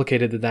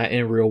complicated than that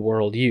in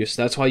real-world use.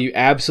 That's why you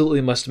absolutely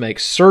must make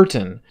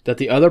certain that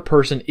the other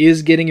person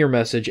is getting your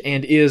message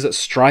and is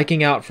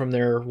striking out from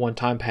their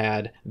one-time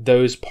pad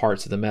those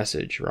parts of the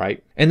message,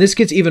 right? And this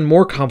gets even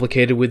more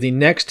complicated with the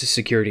next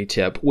security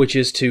tip, which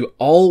is to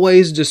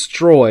always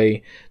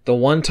destroy the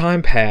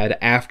one-time pad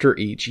after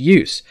each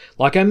use.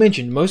 Like I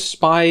mentioned, most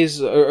spies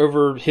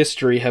over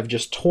history have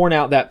just torn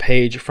out that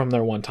page from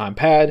their one-time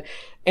pad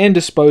and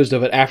disposed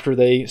of it after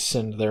they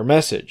send their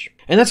message.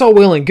 And that's all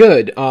well and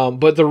good,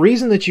 but the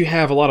reason that you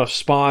have a lot of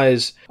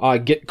spies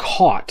get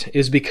caught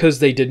is because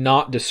they did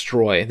not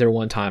destroy their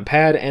one-time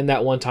pad, and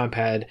that one-time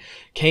pad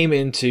came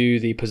into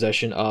the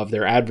possession of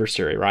their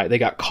adversary, right? They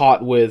got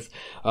caught with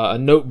a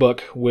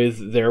notebook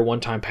with their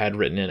one-time pad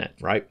written in it,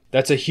 right?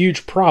 That's a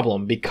huge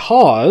problem,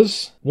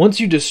 because once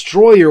you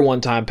destroy your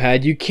one-time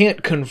pad, you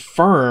can't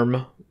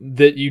confirm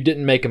that you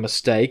didn't make a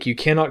mistake. You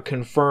cannot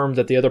confirm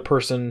that the other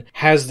person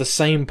has the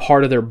same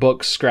part of their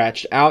book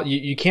scratched out.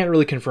 You can't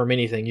really confirm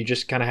anything. You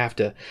just kind of have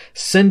to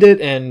send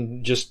it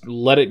and just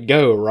let it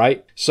go,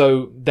 right?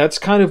 So that's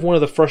kind of one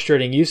of the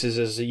frustrating uses,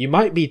 is that you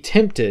might be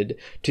tempted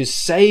to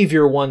save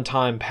your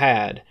one-time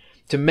pad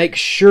to make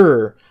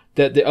sure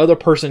that the other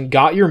person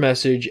got your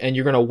message, and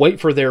you're going to wait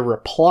for their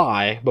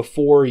reply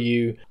before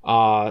you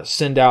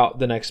send out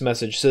the next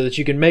message, so that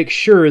you can make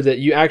sure that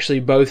you actually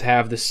both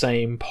have the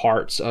same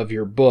parts of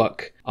your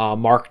book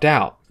marked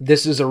out.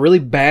 This is a really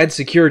bad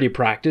security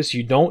practice.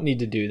 You don't need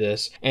to do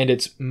this, and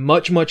it's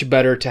much, much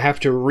better to have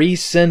to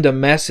resend a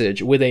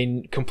message with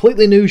a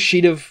completely new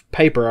sheet of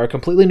paper or a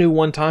completely new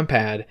one-time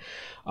pad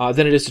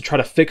than it is to try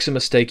to fix a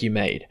mistake you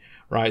made.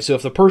 Right, so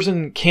if the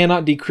person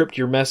cannot decrypt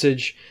your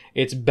message,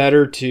 it's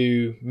better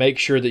to make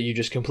sure that you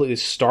just completely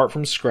start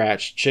from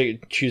scratch,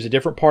 choose a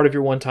different part of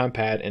your one-time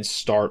pad, and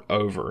start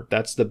over.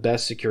 That's the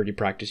best security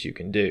practice you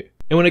can do.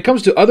 And when it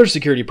comes to other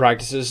security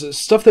practices,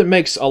 stuff that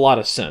makes a lot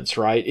of sense,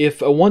 right?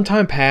 If a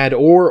one-time pad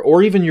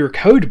or even your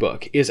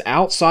codebook is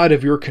outside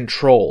of your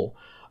control,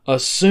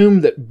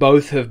 assume that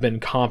both have been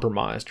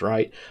compromised,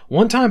 right?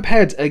 One-time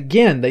pads,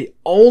 again, they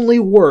only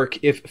work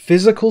if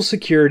physical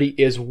security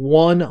is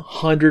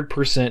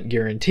 100%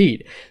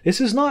 guaranteed. This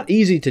is not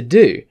easy to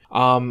do.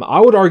 I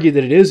would argue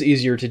that it is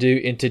easier to do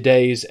in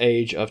today's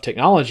age of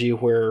technology,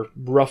 where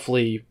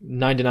roughly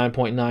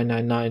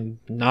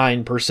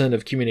 99.9999%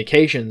 of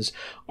communications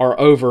are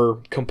over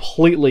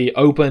completely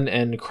open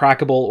and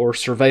crackable or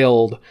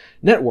surveilled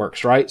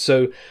networks, right?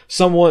 So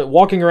someone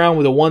walking around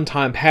with a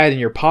one-time pad in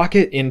your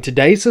pocket in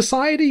today's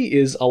society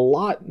is a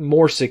lot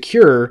more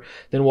secure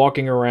than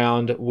walking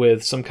around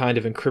with some kind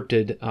of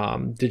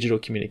encrypted digital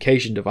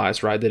communication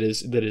device, right? That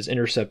is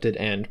intercepted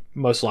and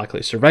most likely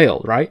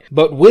surveilled, right?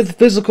 But with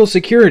physical physical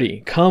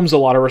security comes a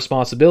lot of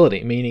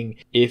responsibility, meaning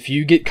if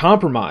you get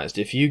compromised,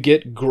 if you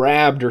get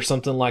grabbed or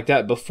something like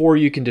that, before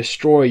you can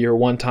destroy your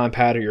one-time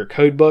pad or your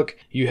codebook,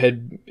 you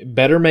had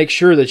better make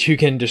sure that you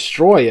can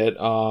destroy it.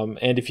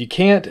 And if you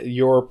can't,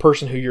 your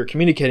person who you're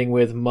communicating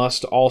with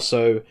must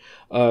also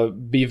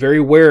be very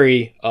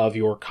wary of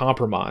your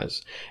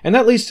compromise. And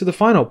that leads to the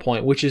final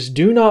point, which is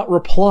do not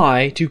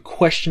reply to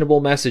questionable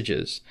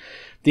messages.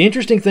 The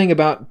interesting thing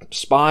about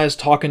spies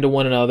talking to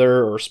one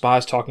another, or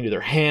spies talking to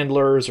their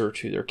handlers or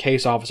to their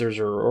case officers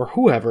or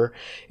whoever,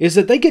 is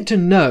that they get to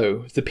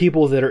know the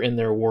people that are in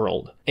their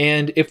world.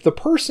 And if the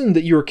person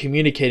that you're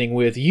communicating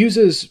with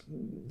uses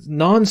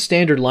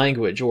non-standard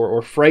language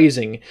or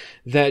phrasing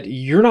that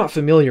you're not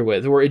familiar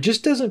with, or it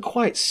just doesn't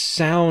quite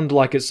sound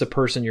like it's the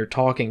person you're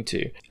talking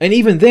to. And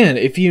even then,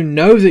 if you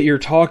know that you're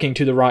talking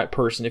to the right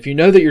person, if you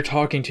know that you're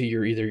talking to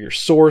either your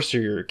source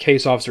or your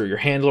case officer or your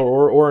handler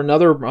or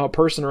another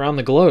person around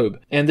the globe,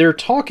 and they're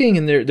talking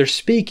and they're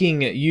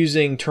speaking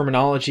using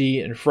terminology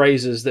and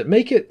phrases that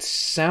make it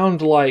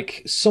sound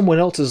like someone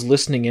else is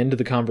listening into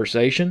the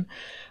conversation,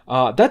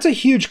 that's a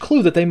huge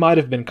clue that they might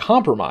have been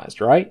compromised,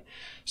 right?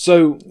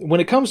 So when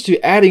it comes to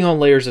adding on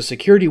layers of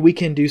security, we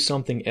can do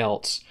something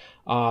else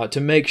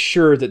to make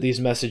sure that these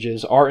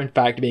messages are in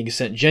fact being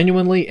sent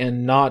genuinely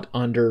and not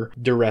under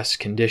duress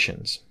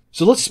conditions.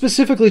 So let's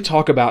specifically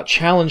talk about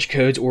challenge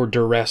codes or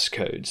duress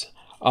codes.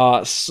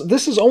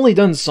 This is only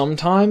done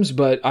sometimes,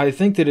 but I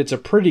think that it's a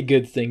pretty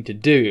good thing to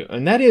do,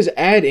 and that is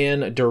add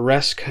in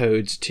duress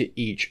codes to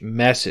each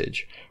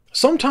message.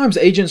 Sometimes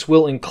agents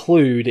will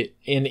include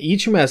in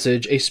each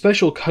message a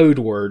special code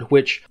word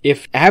which,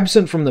 if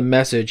absent from the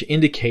message,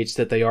 indicates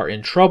that they are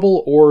in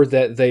trouble or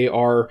that they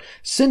are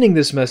sending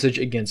this message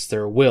against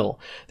their will.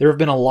 There have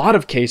been a lot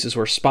of cases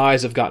where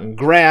spies have gotten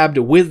grabbed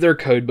with their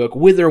codebook,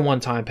 with their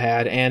one-time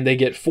pad, and they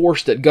get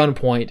forced at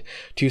gunpoint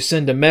to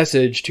send a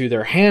message to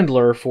their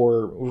handler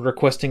for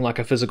requesting like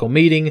a physical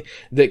meeting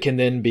that can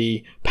then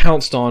be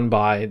pounced on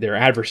by their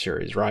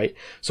adversaries, right?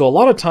 So a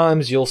lot of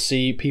times you'll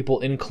see people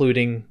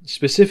including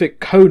specific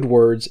code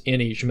words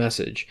in each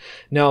message.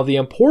 Now, the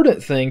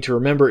important thing to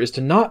remember is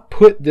to not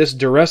put this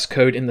duress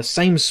code in the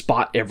same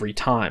spot every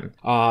time.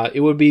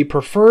 It would be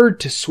preferred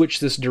to switch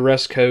this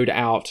duress code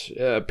out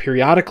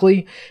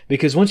periodically,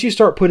 because once you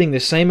start putting the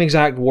same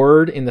exact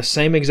word in the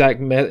same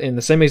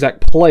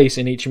exact place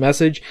in each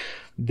message,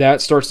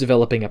 that starts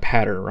developing a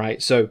pattern,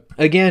 right? So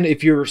again,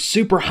 if you're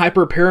super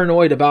hyper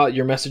paranoid about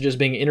your messages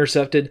being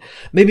intercepted,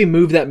 maybe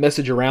move that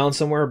message around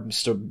somewhere.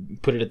 So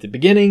put it at the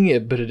beginning,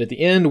 put it at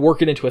the end,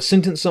 work it into a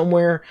sentence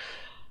somewhere.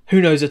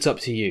 Who knows? It's up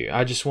to you.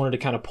 I just wanted to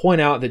kind of point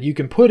out that you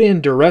can put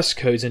in duress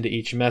codes into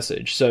each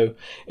message. So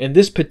in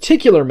this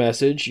particular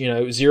message,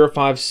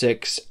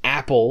 056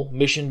 Apple,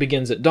 mission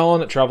begins at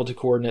dawn, travel to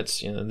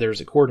coordinates, there's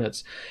the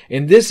coordinates.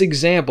 In this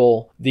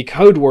example, the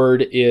code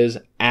word is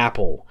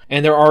Apple.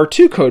 And there are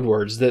two code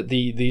words that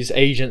these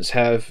agents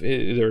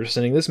they're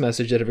sending this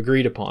message that have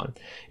agreed upon.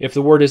 If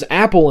the word is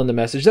Apple in the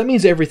message, that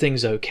means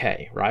everything's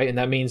okay, right? And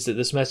that means that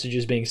this message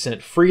is being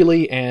sent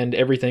freely and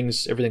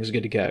everything's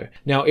good to go.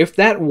 Now, if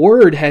that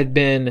word had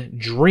been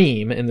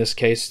dream, in this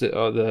case,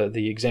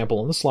 the example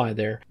on the slide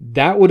there,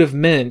 that would have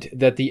meant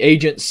that the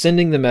agent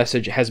sending the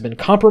message has been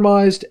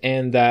compromised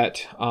and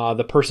that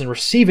the person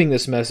receiving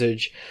this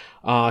message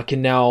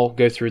can now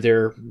go through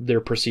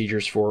their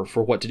procedures for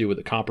what to do with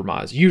the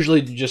compromise.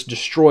 Usually just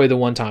destroy the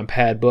one-time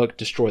pad book,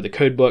 destroy the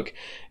code book,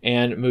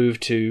 and move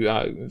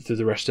to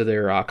the rest of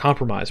their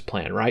compromise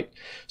plan, right?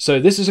 So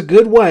this is a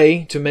good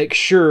way to make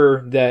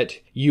sure that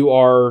you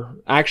are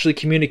actually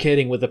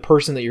communicating with the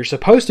person that you're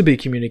supposed to be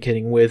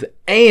communicating with,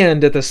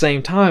 and at the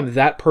same time,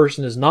 that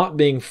person is not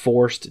being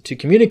forced to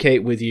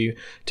communicate with you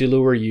to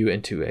lure you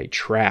into a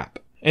trap.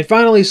 And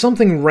finally,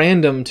 something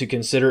random to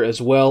consider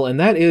as well, and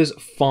that is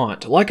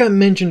font. Like I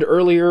mentioned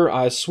earlier,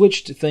 I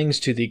switched things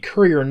to the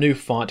Courier New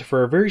font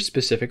for a very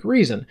specific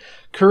reason.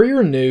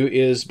 Courier New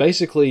is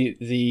basically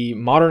the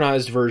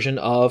modernized version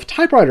of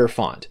typewriter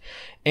font.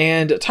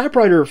 And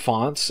typewriter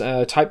fonts,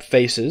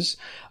 typefaces,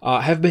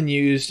 have been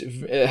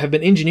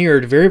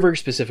engineered very, very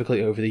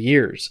specifically over the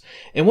years.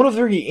 And one of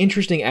the very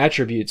interesting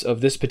attributes of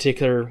this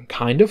particular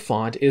kind of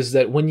font is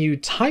that when you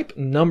type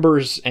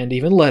numbers and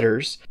even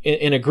letters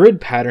in a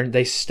grid pattern,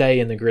 they stay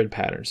in the grid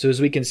pattern. So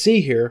as we can see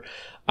here,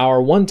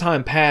 our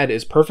one-time pad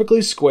is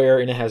perfectly square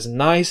and it has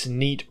nice,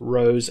 neat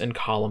rows and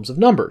columns of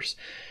numbers.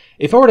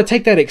 If I were to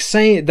take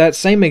that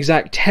same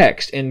exact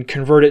text and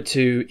convert it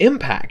to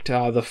Impact,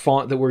 the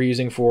font that we're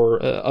using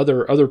for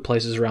other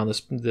places around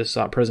this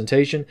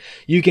presentation,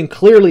 you can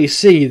clearly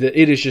see that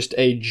it is just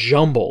a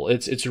jumble.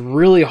 It's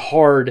really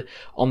hard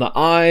on the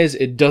eyes.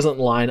 It doesn't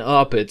line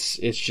up. It's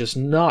just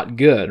not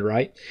good,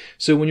 right?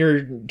 So when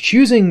you're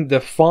choosing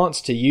the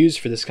fonts to use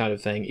for this kind of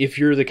thing, if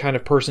you're the kind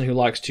of person who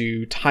likes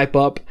to type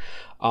up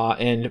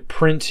and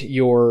print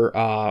your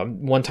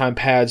one-time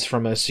pads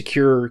from a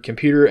secure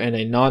computer and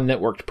a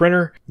non-networked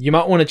printer, you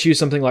might want to choose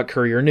something like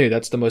Courier New.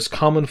 That's the most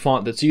common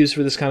font that's used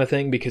for this kind of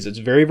thing because it's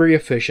very, very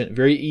efficient,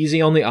 very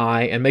easy on the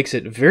eye, and makes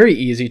it very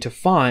easy to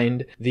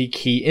find the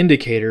key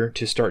indicator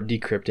to start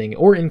decrypting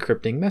or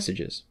encrypting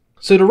messages.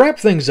 So to wrap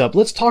things up,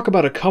 let's talk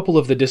about a couple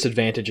of the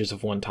disadvantages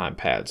of one-time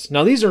pads.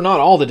 Now, these are not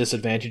all the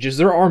disadvantages.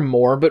 There are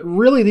more, but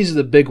really these are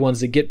the big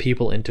ones that get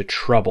people into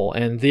trouble.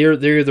 And they're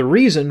the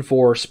reason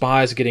for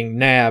spies getting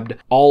nabbed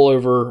all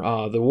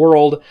over the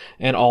world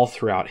and all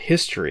throughout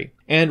history.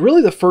 And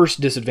really the first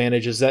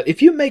disadvantage is that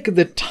if you make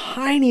the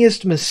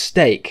tiniest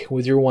mistake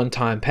with your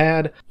one-time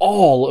pad,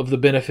 all of the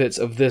benefits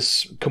of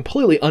this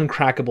completely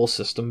uncrackable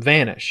system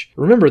vanish.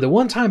 Remember, the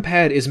one-time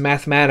pad is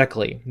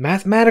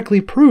mathematically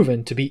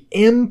proven to be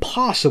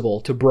impossible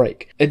to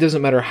break. It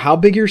doesn't matter how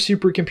big your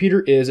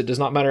supercomputer is. It does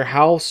not matter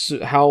how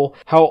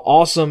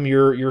awesome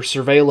your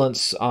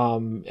surveillance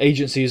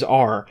agencies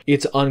are.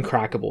 It's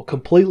uncrackable.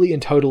 Completely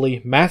and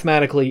totally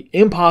mathematically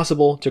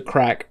impossible to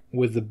crack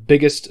with the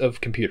biggest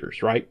of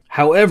computers, right?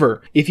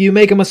 However, if you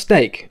make a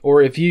mistake,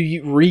 or if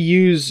you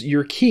reuse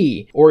your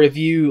key, or if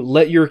you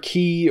let your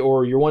key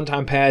or your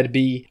one-time pad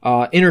be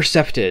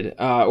intercepted,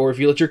 or if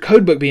you let your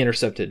codebook be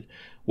intercepted,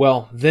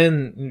 well,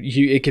 then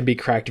it can be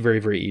cracked very,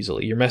 very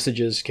easily. Your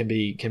messages can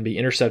be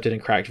intercepted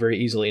and cracked very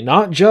easily.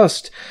 Not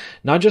just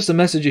the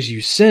messages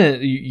you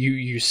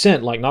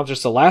sent, like not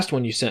just the last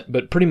one you sent,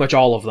 but pretty much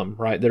all of them,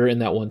 right, that are in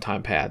that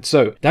one-time pad.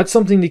 So that's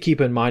something to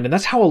keep in mind, and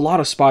that's how a lot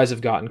of spies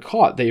have gotten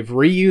caught. They've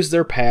reused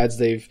their pads,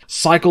 they've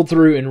cycled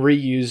through and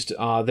reused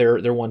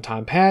their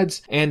one-time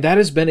pads, and that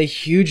has been a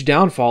huge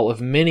downfall of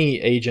many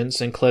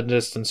agents and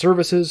clandestine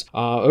services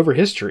over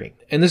history.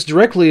 And this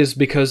directly is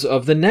because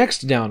of the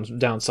next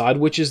downside,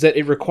 which is that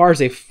it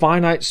requires a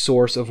finite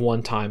source of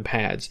one-time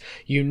pads.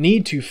 You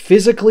need to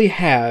physically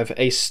have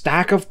a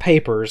stack of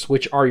papers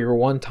which are your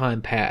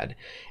one-time pad.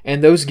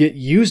 And those get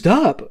used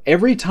up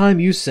every time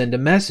you send a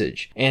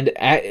message.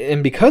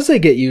 And because they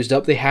get used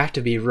up, they have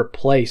to be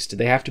replaced.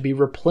 They have to be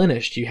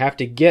replenished. You have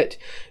to get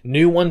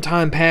new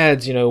one-time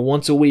pads,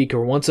 once a week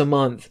or once a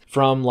month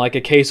from like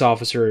a case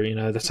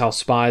officer. That's how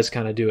spies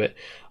kind of do it.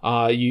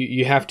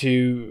 You have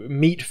to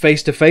meet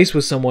face to face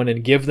with someone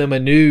and give them a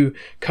new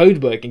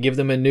codebook and give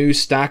them a new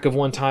stack of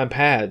one-time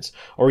pads,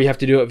 or you have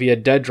to do it via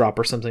dead drop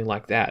or something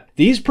like that.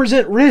 These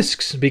present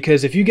risks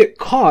because if you get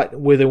caught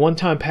with a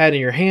one-time pad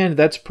in your hand,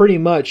 that's pretty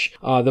much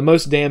the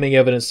most damning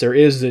evidence there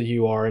is that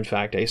you are in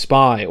fact a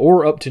spy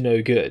or up to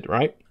no good,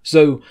 right?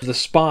 So the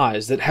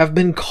spies that have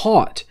been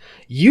caught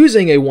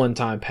using a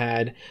one-time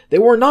pad, they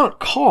were not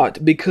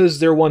caught because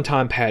their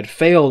one-time pad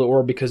failed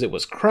or because it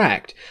was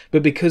cracked,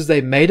 but because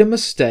they made a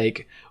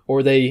mistake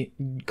or they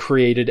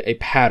created a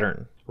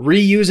pattern.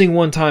 Reusing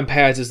one-time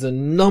pads is the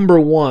number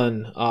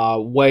one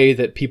way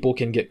that people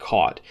can get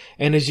caught.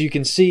 And as you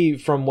can see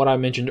from what I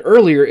mentioned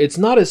earlier, it's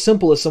not as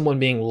simple as someone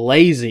being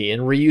lazy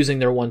and reusing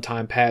their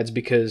one-time pads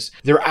because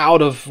they're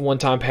out of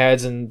one-time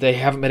pads and they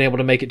haven't been able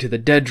to make it to the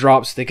dead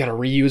drop, so they got to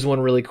reuse one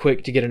really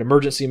quick to get an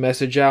emergency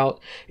message out.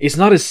 It's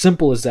not as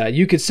simple as that.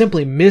 You could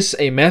simply miss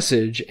a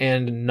message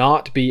and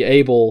not be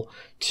able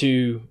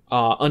to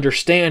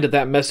understand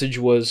that message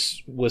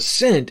was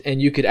sent,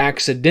 and you could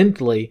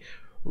accidentally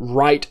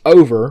write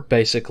over,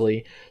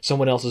 basically,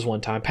 someone else's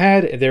one-time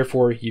pad, and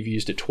therefore you've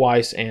used it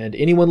twice, and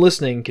anyone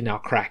listening can now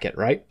crack it,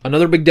 right?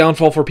 Another big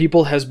downfall for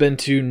people has been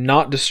to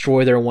not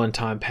destroy their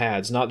one-time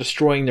pads, not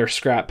destroying their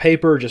scrap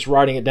paper, just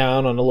writing it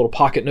down on a little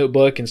pocket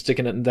notebook and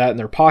sticking that in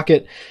their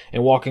pocket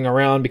and walking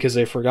around because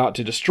they forgot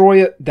to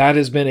destroy it. That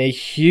has been a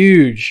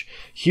huge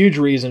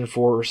reason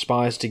for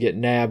spies to get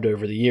nabbed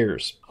over the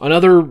years.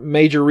 Another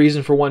major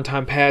reason for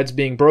one-time pads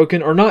being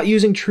broken are not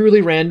using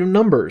truly random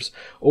numbers,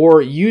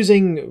 or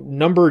using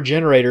number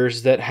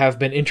generators that have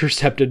been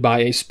intercepted by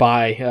a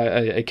spy,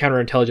 a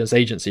counterintelligence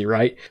agency,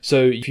 right?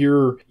 So if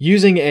you're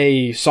using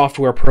a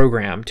software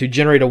program to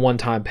generate a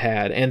one-time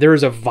pad and there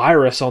is a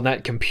virus on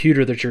that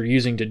computer that you're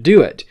using to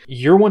do it,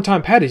 your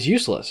one-time pad is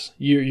useless.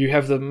 You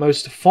have the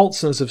most false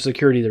sense of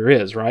security there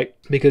is, right?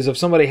 Because if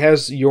somebody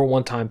has your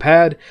one-time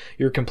pad,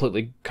 you're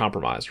completely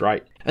compromised,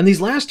 right? And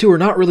these last two are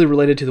not really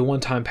related to the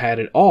one-time pad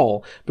at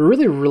all, but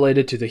really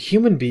related to the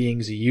human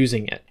beings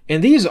using it.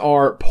 And these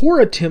are poor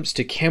attempts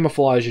to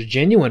camouflage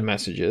genuine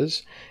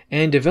messages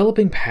and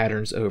developing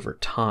patterns over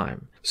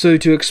time. So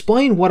to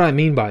explain what I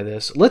mean by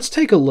this, let's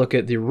take a look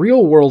at the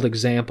real-world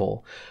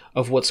example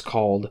of what's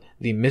called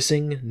the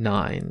missing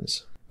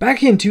nines.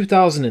 Back in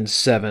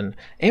 2007,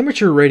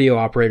 amateur radio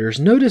operators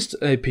noticed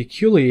a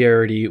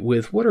peculiarity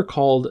with what are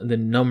called the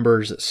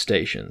numbers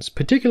stations,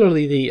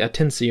 particularly the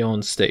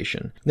Atención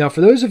station. Now,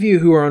 for those of you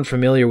who are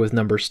unfamiliar with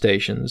number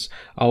stations,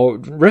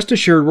 rest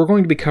assured we're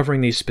going to be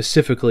covering these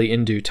specifically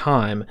in due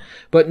time,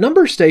 but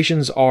number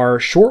stations are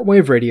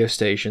shortwave radio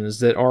stations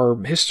that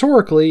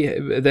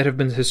have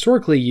been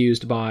historically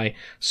used by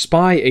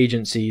spy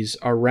agencies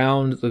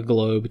around the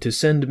globe to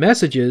send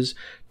messages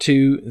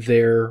to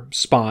their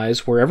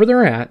spies wherever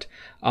they're at,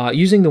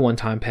 using the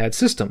one-time pad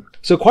system.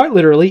 So quite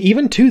literally,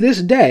 even to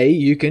this day,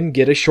 you can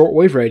get a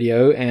shortwave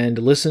radio and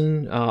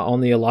listen on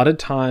the allotted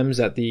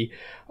times at the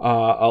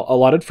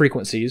allotted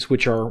frequencies,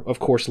 which are, of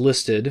course,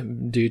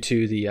 listed due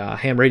to the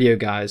ham radio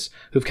guys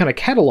who've kind of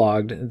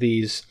cataloged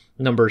these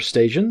number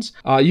stations,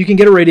 you can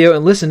get a radio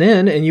and listen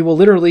in, and you will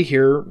literally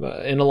hear,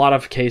 in a lot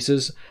of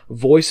cases,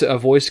 a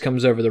voice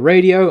comes over the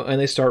radio and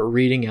they start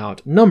reading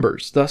out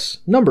numbers, thus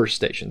number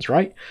stations,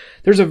 right?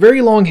 There's a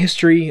very long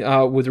history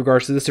with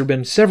regards to this. There have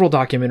been several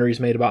documentaries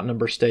made about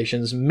number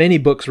stations, many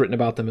books written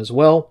about them as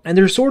well, and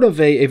they're sort of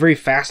a very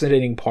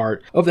fascinating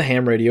part of the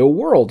ham radio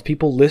world,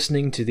 people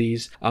listening to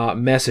these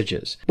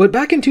messages. But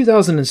back in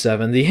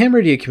 2007, the ham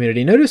radio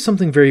community noticed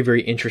something very,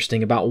 very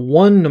interesting about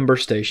one number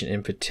station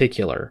in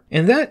particular,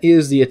 and that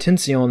is the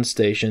Atención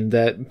station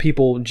that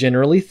people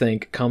generally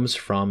think comes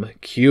from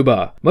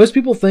Cuba. Most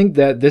people think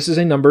that this is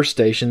a number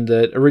station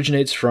that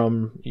originates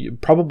from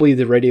probably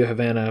the Radio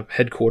Havana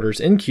headquarters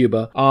in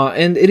Cuba,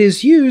 and it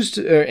is used,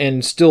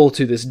 and still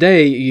to this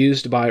day,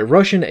 used by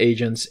Russian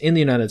agents in the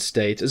United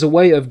States as a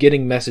way of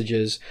getting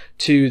messages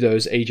to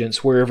those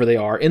agents wherever they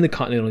are in the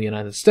continental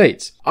United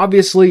States.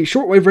 Obviously,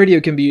 shortwave radio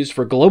can be used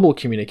for global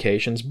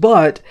communications,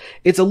 but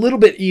it's a little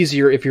bit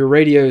easier if your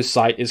radio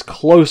site is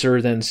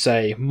closer than,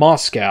 say,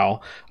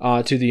 Moscow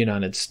to the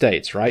United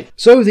States, right?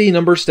 So the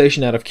number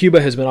station out of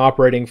Cuba has been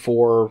operating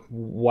for,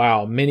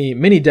 wow,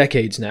 many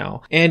decades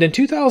now. And in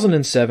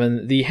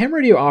 2007, the ham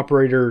radio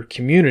operator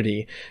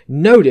community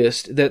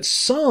noticed that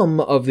some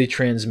of the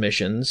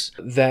transmissions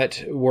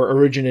that were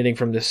originating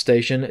from this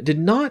station did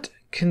not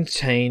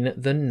contain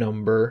the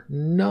number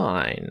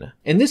 9.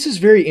 And this is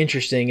very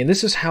interesting, and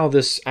this is how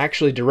this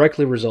actually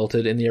directly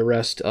resulted in the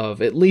arrest of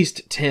at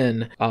least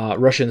 10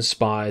 Russian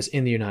spies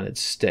in the United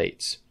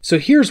States. So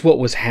here's what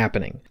was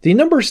happening. The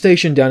number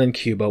station down in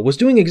Cuba was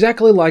doing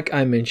exactly like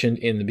I mentioned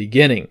in the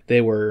beginning. They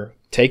were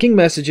taking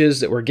messages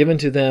that were given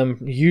to them,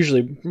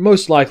 usually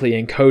most likely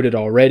encoded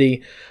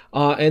already,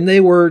 and they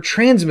were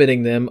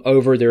transmitting them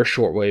over their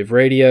shortwave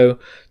radio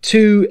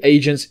to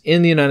agents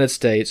in the United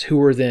States, who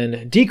were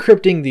then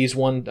decrypting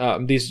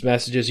these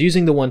messages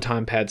using the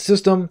one-time pad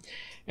system.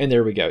 And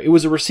there we go. It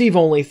was a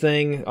receive-only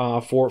thing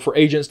for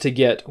agents to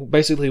get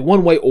basically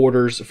one-way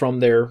orders from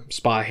their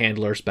spy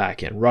handlers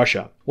back in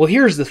Russia. Well,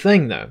 here's the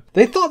thing, though.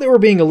 They thought they were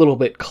being a little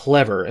bit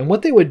clever, and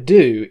what they would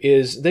do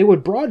is they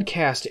would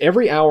broadcast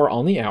every hour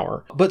on the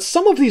hour, but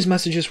some of these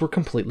messages were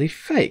completely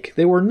fake.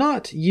 They were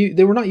not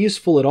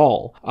useful at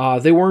all.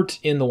 They weren't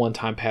in the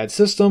one-time pad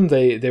system.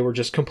 They were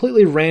just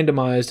completely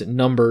randomized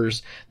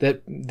numbers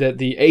that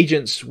the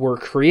agents were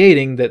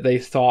creating that they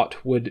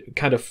thought would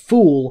kind of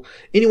fool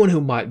anyone who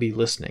might be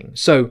listening.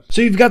 So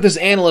you've got this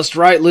analyst,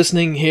 right,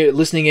 listening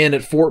in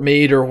at Fort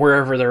Meade or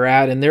wherever they're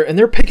at, and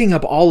they're picking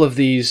up all of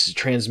these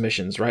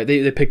transmissions, right?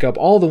 They pick up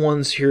all the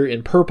ones here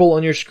in purple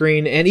on your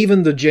screen, and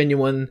even the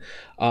genuine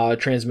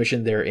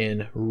transmission there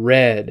in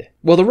red.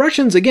 Well, the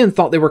Russians again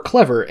thought they were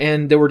clever,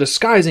 and they were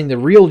disguising the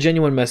real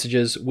genuine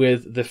messages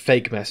with the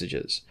fake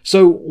messages.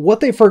 So what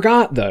they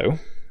forgot, though,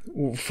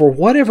 for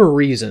whatever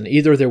reason,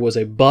 either there was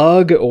a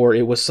bug or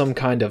it was some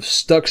kind of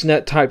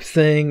Stuxnet type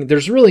thing.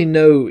 There's really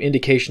no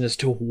indication as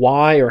to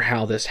why or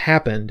how this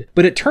happened,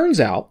 but it turns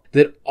out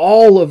that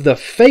all of the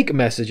fake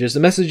messages, the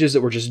messages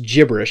that were just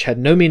gibberish, had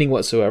no meaning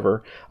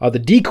whatsoever, the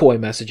decoy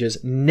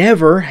messages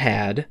never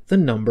had the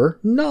number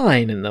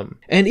 9 in them.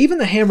 And even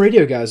the ham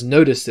radio guys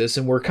noticed this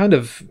and were kind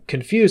of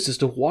confused as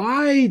to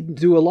why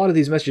do a lot of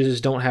these messages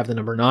don't have the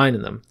number 9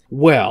 in them.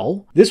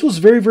 Well, this was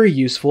very, very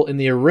useful in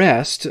the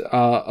arrest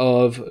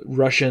of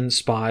Russian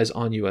spies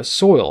on U.S.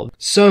 soil.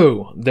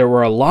 So there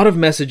were a lot of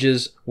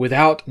messages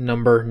without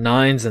number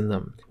 9s in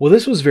them. Well,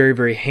 this was very,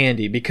 very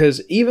handy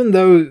because even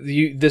though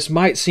this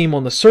might seem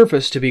on the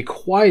surface to be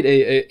quite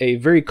a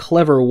very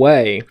clever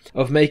way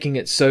of making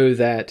it so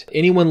that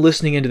anyone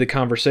listening into the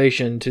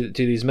conversation to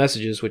these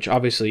messages, which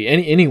obviously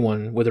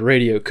anyone with a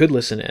radio could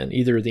listen in,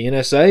 either the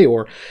NSA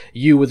or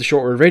you with a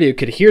shortwave radio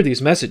could hear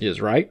these messages,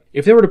 right?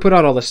 If they were to put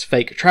out all this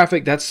fake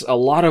traffic, that's a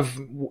lot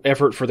of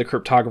effort for the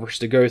cryptographers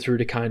to go through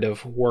to kind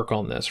of work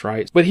on this,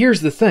 right? But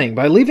here's the thing.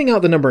 By leaving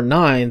out the number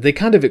 9, they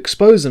kind of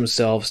expose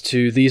themselves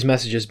to these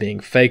messages being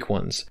fake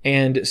ones.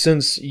 And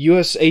since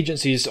U.S.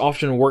 agencies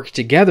often work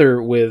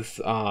together with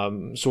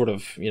sort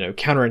of,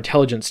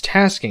 counterintelligence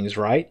taskings,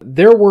 right?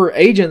 There were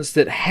agents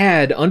that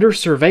had under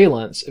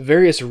surveillance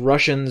various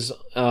Russians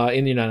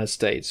in the United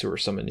States. There were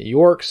some in New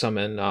York, some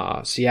in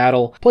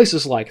Seattle,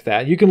 places like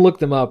that. You can look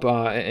them up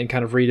and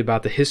kind of read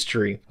about the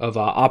history of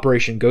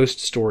Operation Ghost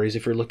Stories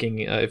if you're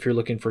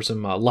looking for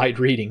some light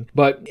reading.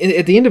 But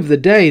at the end of the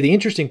day, the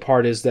interesting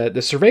part is that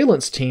the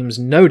surveillance teams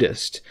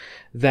noticed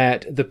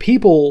that the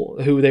people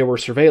who they were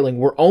surveilling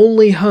were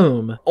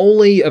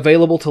only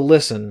available to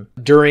listen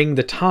during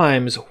the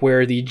times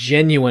where the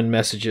genuine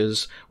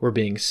messages were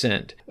being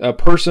sent. A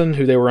person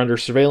who they were under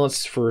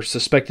surveillance for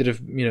suspected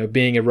of,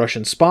 being a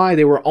Russian spy,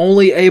 they were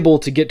only able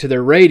to get to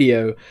their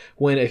radio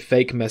when a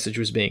fake message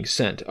was being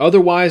sent.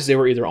 Otherwise, they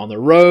were either on the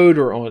road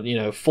or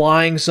on,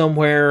 flying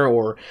somewhere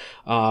or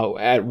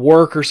at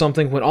work or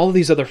something when all of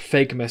these other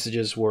fake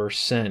messages were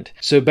sent.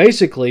 So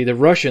basically, the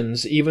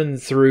Russians, even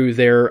through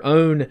their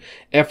own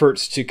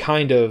efforts to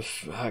kind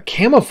of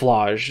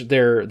camouflage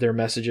their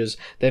messages,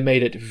 they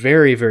made it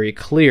very, very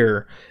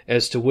clear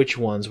as to which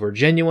ones were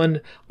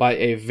genuine by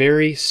a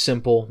very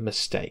simple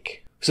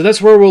mistake. So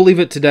that's where we'll leave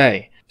it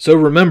today. So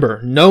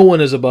remember, no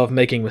one is above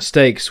making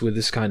mistakes with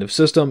this kind of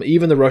system,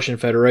 even the Russian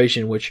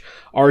Federation, which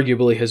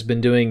arguably has been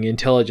doing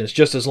intelligence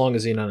just as long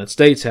as the United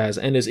States has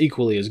and is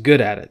equally as good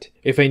at it.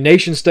 If a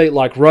nation-state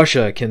like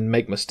Russia can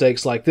make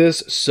mistakes like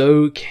this,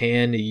 so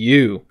can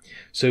you.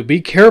 So be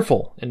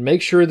careful and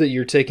make sure that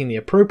you're taking the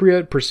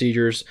appropriate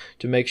procedures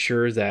to make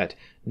sure that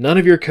none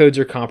of your codes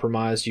are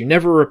compromised, you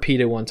never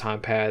repeat a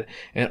one-time pad,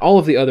 and all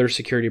of the other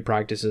security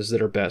practices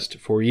that are best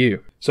for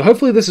you. So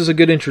hopefully this is a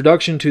good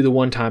introduction to the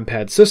one-time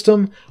pad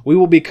system. We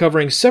will be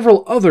covering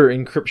several other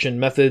encryption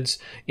methods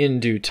in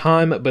due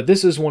time, but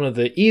this is one of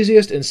the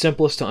easiest and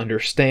simplest to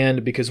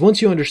understand because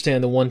once you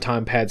understand the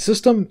one-time pad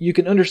system, you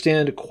can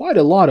understand quite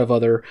a lot of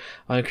other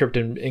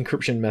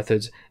encryption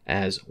methods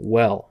as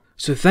well.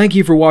 So thank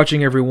you for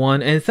watching,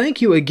 everyone, and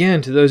thank you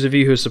again to those of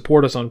you who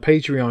support us on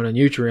Patreon and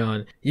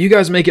Utreon. You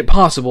guys make it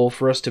possible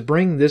for us to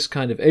bring this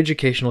kind of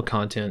educational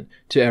content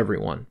to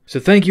everyone. So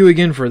thank you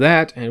again for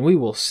that, and we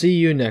will see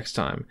you next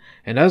time.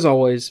 And as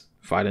always,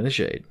 fight in the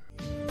shade.